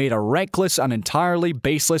final, he made a reckless and entirely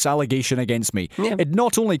baseless allegation against me. Yeah. It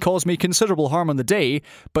not only caused me considerable harm on the day,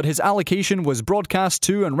 but his allegation was broadcast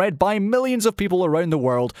to and read by millions of people around the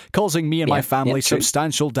world, causing me and my family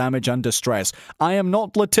substantial damage and distress. I am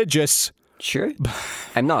not litigious. Sure.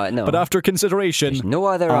 I'm not, no. But after consideration, there's no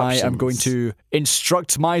other options. I am going to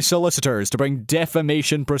instruct my solicitors to bring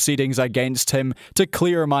defamation proceedings against him to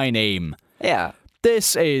clear my name. Yeah.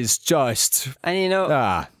 This is just... And you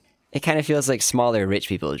know, it kind of feels like smaller rich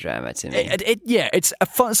people drama to me. It's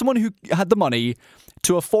someone who had the money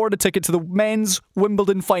to afford a ticket to the men's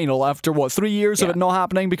Wimbledon final after, 3 years of it not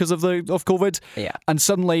happening because of COVID? Yeah. And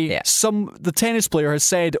suddenly, the tennis player has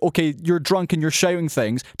said, okay, you're drunk and you're shouting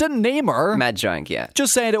things. Didn't name her. Mad drunk, yeah.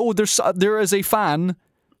 Just said, there is a fan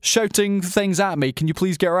shouting things at me. Can you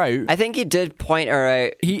please get her out? I think he did point her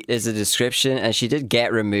out as a description, and she did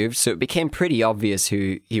get removed, so it became pretty obvious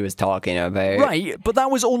who he was talking about. Right, but that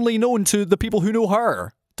was only known to the people who know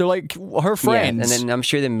her. They're like her friends. Yeah, and then I'm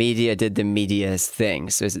sure the media did the media's thing.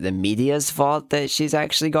 So is it the media's fault that she's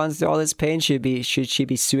actually gone through all this pain? Should she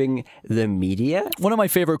be suing the media? One of my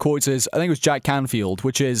favourite quotes is, I think it was Jack Canfield,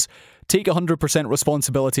 which is, take 100%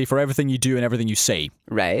 responsibility for everything you do and everything you say.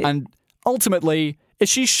 Right. And ultimately, is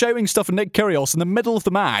she shouting stuff at Nick Kyrgios in the middle of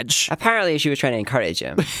the match? Apparently she was trying to encourage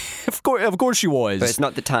him. Of course she was. But it's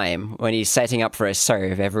not the time. When he's setting up for a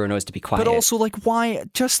serve, everyone knows to be quiet. But also, why?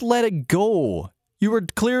 Just let it go. You were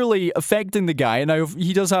clearly affecting the guy. Now,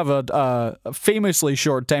 he does have a famously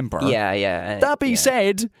short temper. Yeah. That being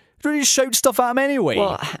said, really shout stuff at him anyway.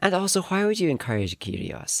 Well, and also, why would you encourage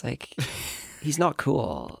Kyrgios? He's not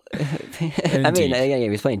cool. I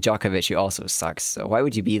mean, he's playing Djokovic, who also sucks, so why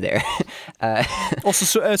would you be there?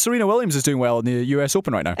 Also, Serena Williams is doing well in the US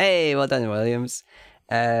Open right now. Hey, well done, Williams.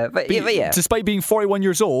 But yeah. Despite being 41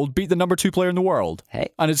 years old, beat the number 2 player in the world. Hey.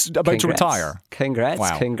 And is about to retire.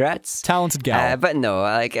 Congrats. Talented gal. But no,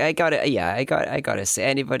 I gotta say,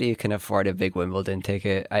 anybody who can afford a big Wimbledon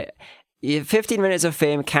ticket, 15 minutes of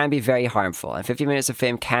fame can be very harmful, and 15 minutes of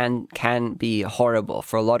fame can be horrible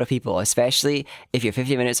for a lot of people, especially if your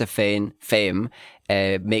 15 minutes of fame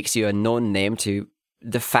makes you a known name to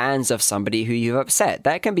the fans of somebody who you've upset.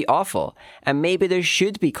 That can be awful, and maybe there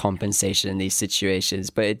should be compensation in these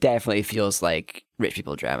situations, but it definitely feels like rich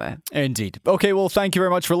people drama. Indeed. Okay, well, thank you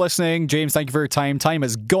very much for listening. James, thank you for your time. Time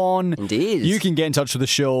is gone. Indeed. You can get in touch with the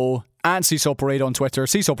show at CSOParade on Twitter,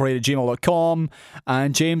 csopparade@gmail.com.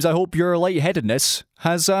 And James, I hope your lightheadedness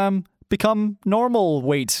has become normal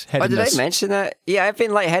weight-headedness. Oh, did I mention that? Yeah, I've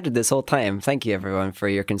been lightheaded this whole time. Thank you, everyone, for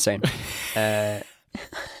your concern. Hey,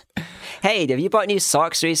 have you bought new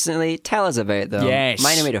socks recently? Tell us about them. Yes.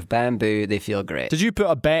 Mine are made of bamboo. They feel great. Did you put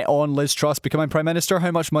a bet on Liz Truss becoming Prime Minister?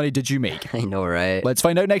 How much money did you make? I know, right? Let's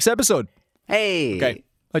find out next episode. Hey. Okay.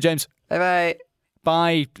 Bye, James. Bye-bye.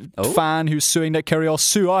 Bye, fan who's suing Nick Kyrgios.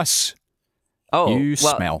 Sue us. Oh. You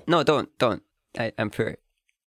smell. No, don't. I'm poor.